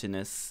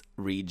mountainous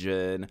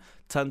region,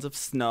 tons of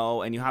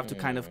snow, and you have to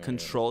kind of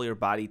control your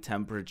body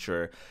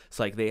temperature.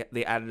 So like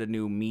they added a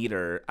new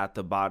meter at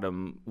the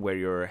bottom where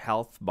your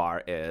health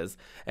bar is,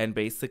 and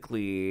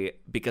basically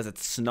because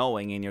it's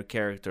snowing and your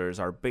characters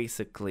are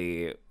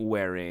basically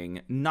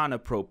wearing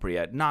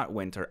non-appropriate, not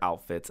winter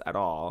outfits at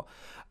all,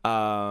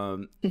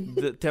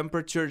 the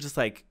temperature just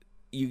like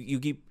you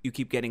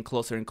keep getting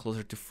closer and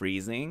closer to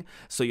freezing,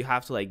 so you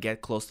have to like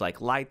get close to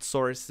like light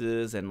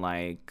sources and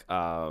like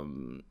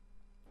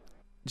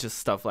just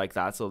stuff like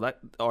that, so that,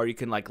 or you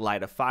can like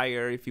light a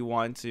fire if you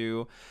want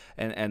to,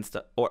 and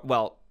stuff, or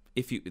well,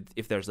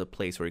 if there's a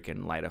place where you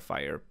can light a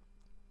fire.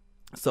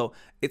 So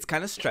it's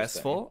kind of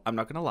stressful, I'm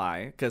not gonna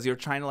lie, because you're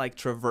trying to like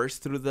traverse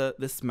through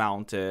this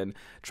mountain,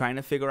 trying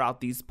to figure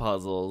out these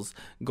puzzles,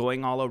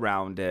 going all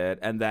around it,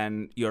 and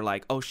then you're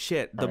like, oh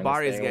shit, the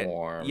bar is getting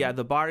warm. Yeah,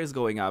 the bar is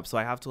going up, so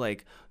I have to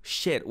like,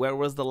 shit, where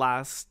was the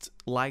last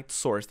light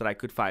source that I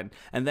could find?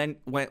 And then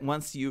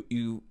once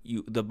you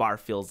the bar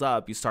fills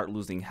up, you start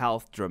losing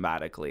health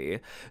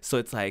dramatically. So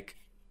it's like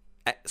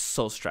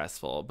so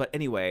stressful. But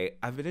anyway,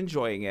 I've been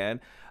enjoying it.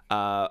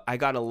 I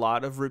got a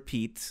lot of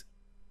repeat,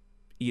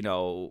 you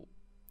know,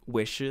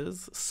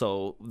 wishes.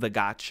 So the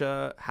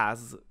gacha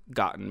has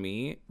gotten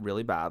me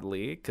really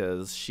badly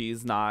because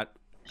she's not.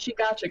 She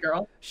got you,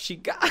 girl. She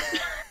got.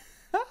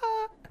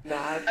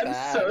 Not I'm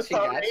bad. so She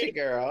sorry. got you,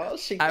 girl.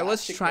 I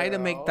was trying to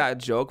make that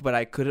joke, but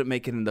I couldn't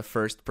make it in the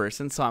first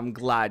person. So I'm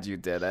glad you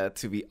did it,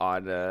 to be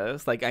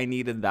honest. Like I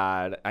needed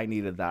that.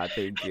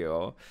 Thank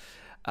you.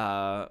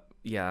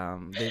 Yeah,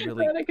 they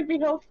really. That could be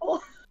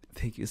helpful.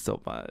 Thank you so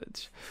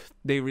much.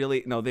 They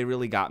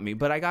really got me.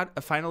 But I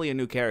got finally a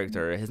new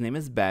character. His name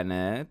is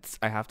Bennett.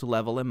 I have to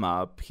level him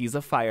up. He's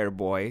a fire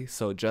boy,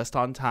 so just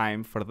on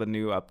time for the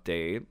new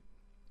update.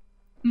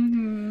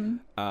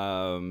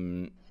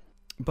 Mm-hmm.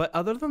 But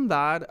other than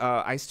that,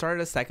 I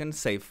started a second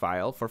save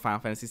file for Final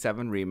Fantasy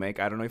VII Remake.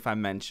 I don't know if I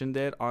mentioned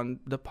it on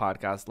the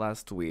podcast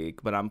last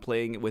week, but I'm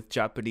playing it with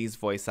Japanese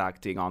voice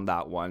acting on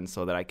that one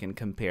so that I can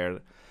compare.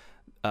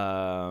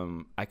 It.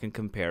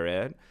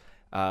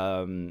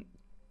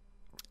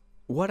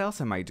 What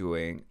else am I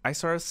doing? I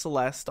started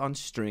Celeste on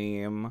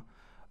stream.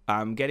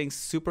 I'm getting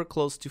super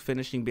close to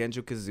finishing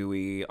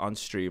Banjo-Kazooie on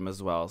stream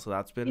as well. So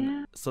that's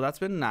been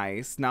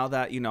nice. Now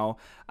that, you know,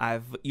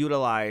 I've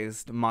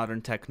utilized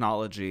modern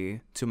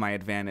technology to my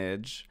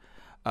advantage.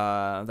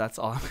 That's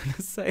all I'm going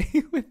to say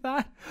with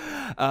that.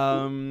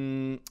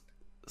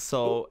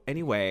 So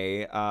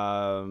anyway,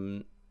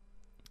 I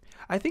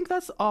think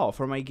that's all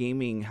for my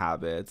gaming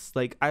habits.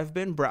 Like I've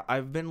been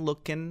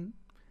looking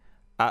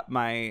at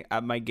my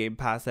Game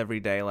Pass every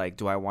day, like,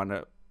 do I want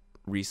to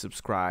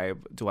resubscribe?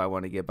 Do I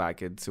want to get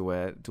back into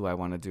it? Do I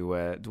want to do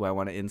it? Do I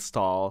want to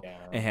install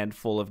a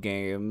handful of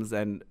games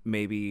and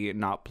maybe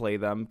not play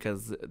them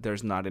because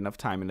there's not enough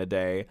time in a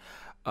day?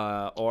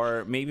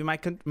 Or maybe my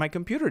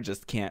computer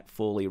just can't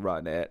fully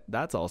run it.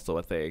 That's also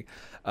a thing.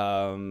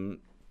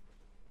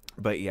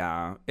 But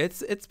yeah,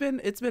 it's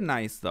been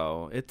nice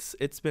though.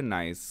 It's been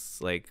nice,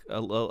 like a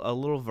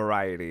little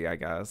variety, I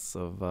guess,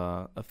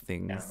 of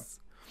things. Yeah.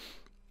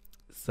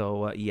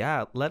 So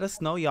yeah, let us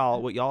know, y'all,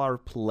 what y'all are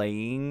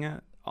playing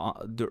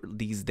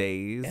these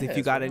days. If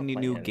you got any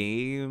new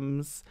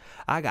games.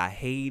 I got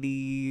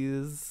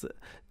Hades.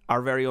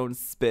 Our very own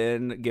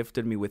Spin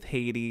gifted me with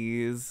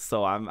Hades,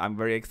 so I'm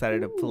very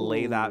excited to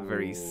play that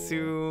very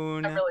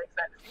soon. I'm really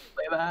excited to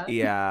play that.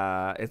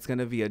 Yeah, it's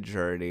gonna be a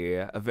journey,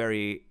 a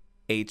very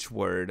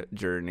H-word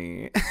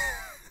journey,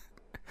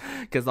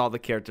 because all the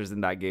characters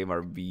in that game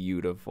are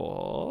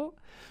beautiful.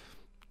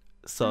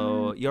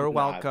 So you're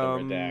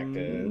welcome.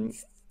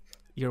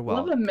 You're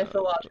welcome. Love a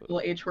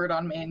mythological H-word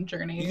on main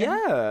journey.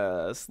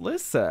 Yes,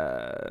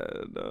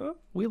 listen,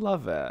 we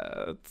love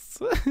it.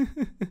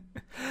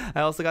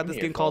 I also got this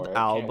game called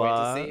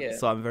Alba,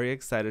 so I'm very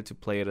excited to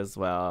play it as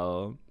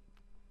well.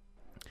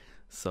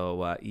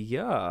 So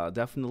yeah,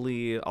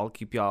 definitely I'll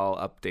keep y'all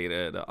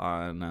updated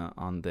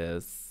on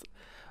this.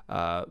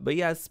 But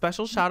yeah,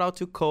 special shout out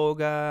to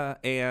Koga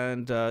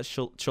and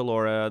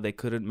Chalora. They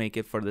couldn't make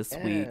it for this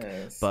week,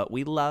 but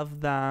we love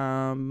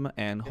them,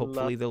 and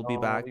hopefully they'll be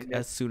back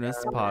as soon as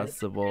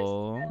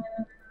possible.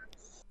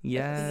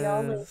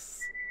 Yes.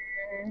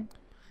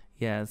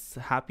 Yes.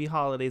 Happy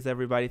holidays,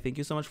 everybody. Thank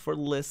you so much for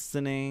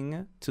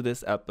listening to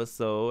this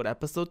episode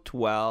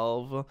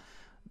 12.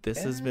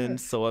 This has been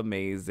so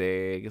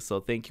amazing. So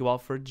thank you all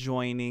for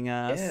joining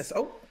us. Yes.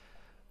 Oh.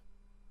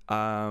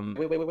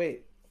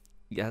 Wait.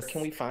 Yes. Where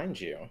can we find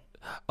you?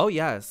 Oh,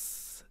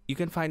 yes. You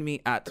can find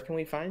me at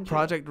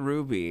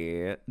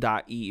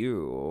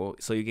projectruby.eu.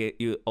 So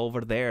you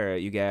over there,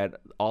 you get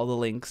all the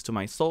links to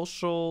my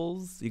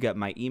socials. You get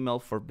my email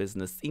for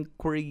business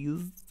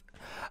inquiries.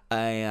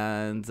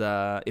 And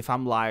if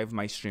I'm live,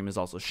 my stream is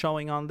also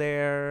showing on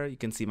there. You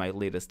can see my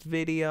latest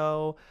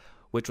video.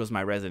 which was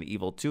my Resident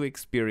Evil 2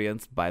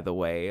 experience, by the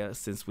way.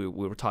 Since we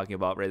were talking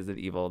about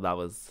Resident Evil, that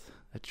was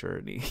a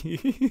journey.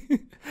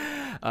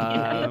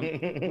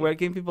 Where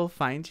can people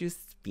find you,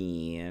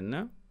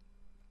 Spin?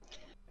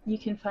 You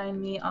can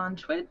find me on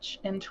Twitch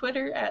and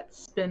Twitter at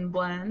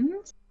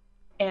SpinBlend,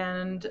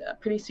 and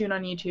pretty soon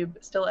on YouTube.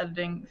 Still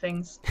editing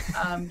things.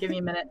 Give me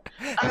a minute.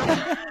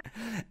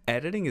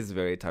 Editing is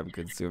very time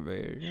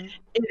consuming.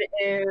 It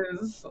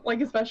is, like,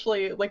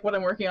 especially like what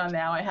I'm working on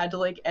now. I had to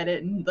like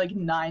edit like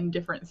 9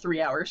 different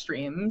 3-hour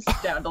streams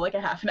down to like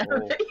a half an hour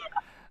video.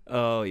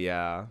 Oh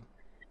yeah.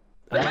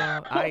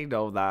 I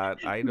know that.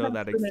 I know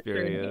that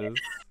experience.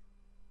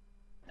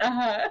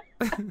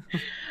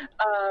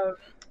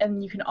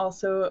 And you can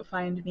also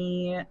find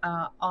me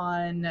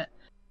on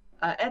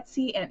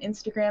Etsy and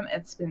Instagram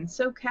at Spin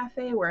Soap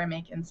Cafe, where I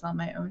make and sell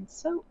my own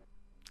soap.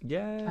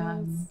 Yes.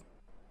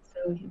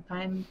 So you can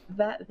find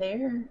that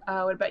there.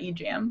 What about you,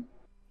 Jam?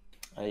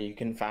 You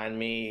can find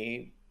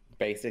me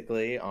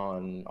basically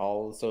on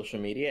all social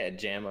media at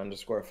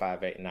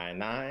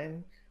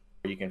jam_5899.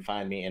 You can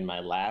find me in my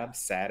lab,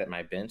 sad at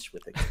my bench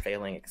with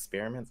failing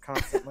experiments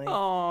constantly.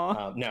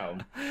 Aww. No.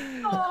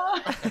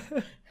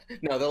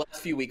 No, the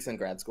last few weeks in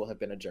grad school have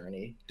been a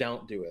journey.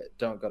 Don't do it.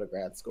 Don't go to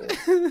grad school.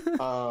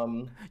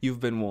 You've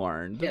been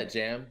warned. Yeah,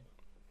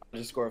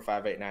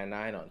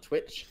 jam_5899 on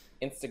Twitch,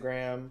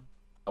 Instagram,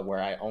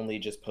 where I only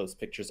just post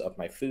pictures of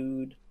my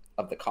food,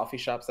 of the coffee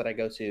shops that I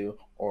go to,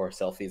 or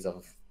selfies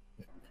of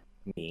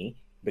me,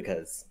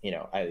 because, you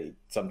know, I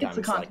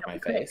sometimes like my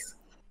face.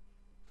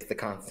 It's the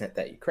content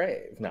that you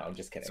crave. No, I'm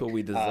just kidding. That's what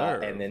we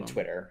deserve. And then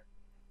Twitter.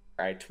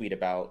 I tweet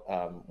about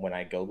when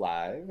I go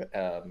live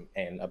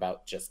and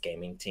about Just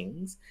Gaming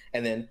Tings.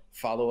 And then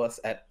follow us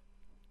at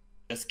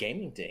Just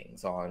Gaming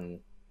Tings on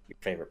your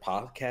favorite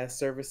podcast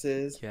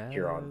services. Yes.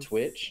 Here on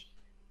Twitch.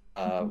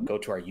 Go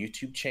to our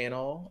YouTube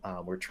channel.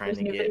 We're trying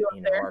to get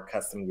our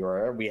custom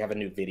URL. We have a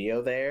new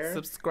video there.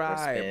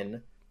 Subscribe,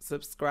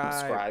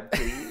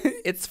 please.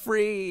 It's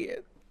free.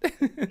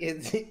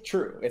 It's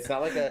true. It's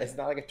not like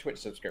a Twitch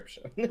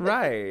subscription.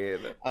 Right.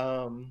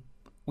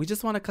 We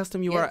just want a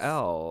custom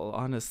URL, Yes.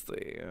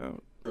 honestly.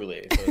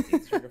 Truly. So it's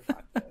easier to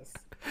find us.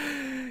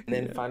 And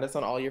then find us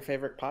on all your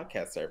favorite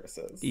podcast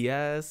services.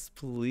 Yes,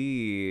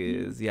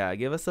 please. Yeah,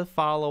 give us a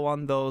follow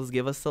on those.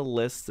 Give us a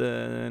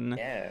listen.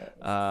 Yeah.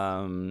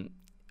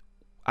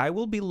 I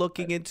will be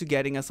looking into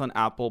getting us on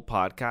Apple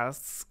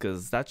Podcasts,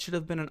 because that should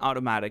have been an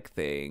automatic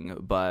thing.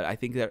 But I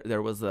think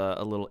there was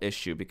a little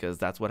issue, because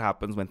that's what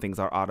happens when things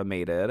are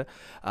automated.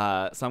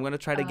 So I'm going to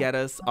try to get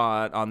us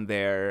on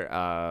there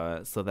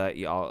so that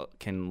y'all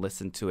can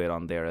listen to it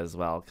on there as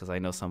well, because I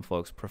know some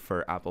folks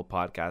prefer Apple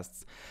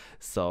Podcasts.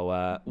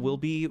 So we'll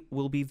be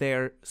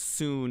there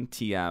soon,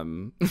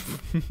 TM.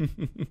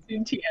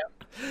 Soon,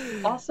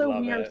 TM. Also,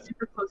 Love we are it.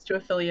 super close to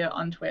affiliate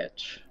on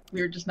Twitch. We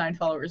are just 9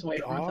 followers away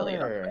from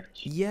affiliate on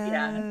Twitch.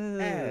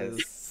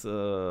 Yes.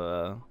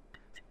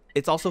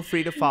 It's also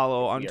free to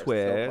follow on We are so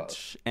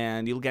Twitch,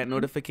 and you'll get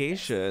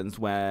notifications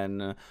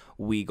when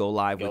we go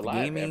live with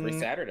gaming every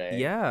Saturday.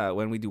 Yeah,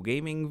 when we do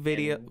gaming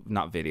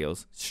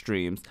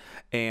streams,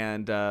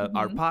 and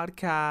our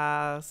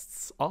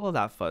podcasts, all of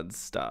that fun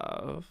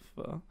stuff.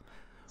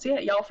 So yeah,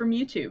 y'all from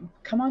YouTube,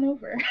 come on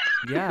over.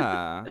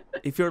 Yeah.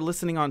 If you're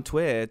listening on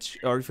Twitch,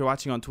 or if you're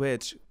watching on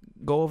Twitch,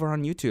 go over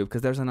on YouTube,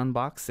 because there's an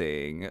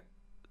unboxing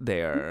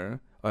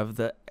there of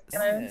the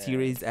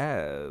Series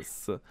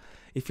S.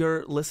 If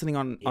you're listening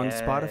on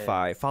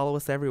Spotify, follow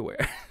us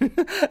everywhere.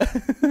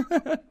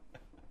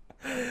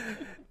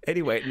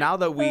 Anyway, now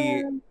that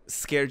we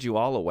scared you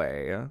all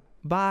away,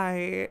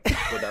 bye.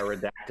 With our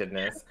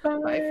redactedness.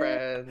 Bye,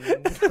 friends.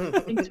 Thanks for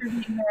being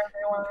there,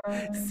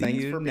 everyone. See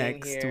Thanks you for being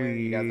next here.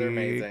 week. You guys are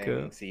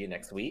amazing. See you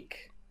next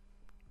week.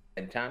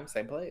 Same time,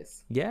 same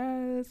place.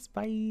 Yes,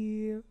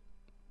 bye.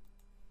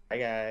 Bye,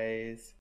 guys.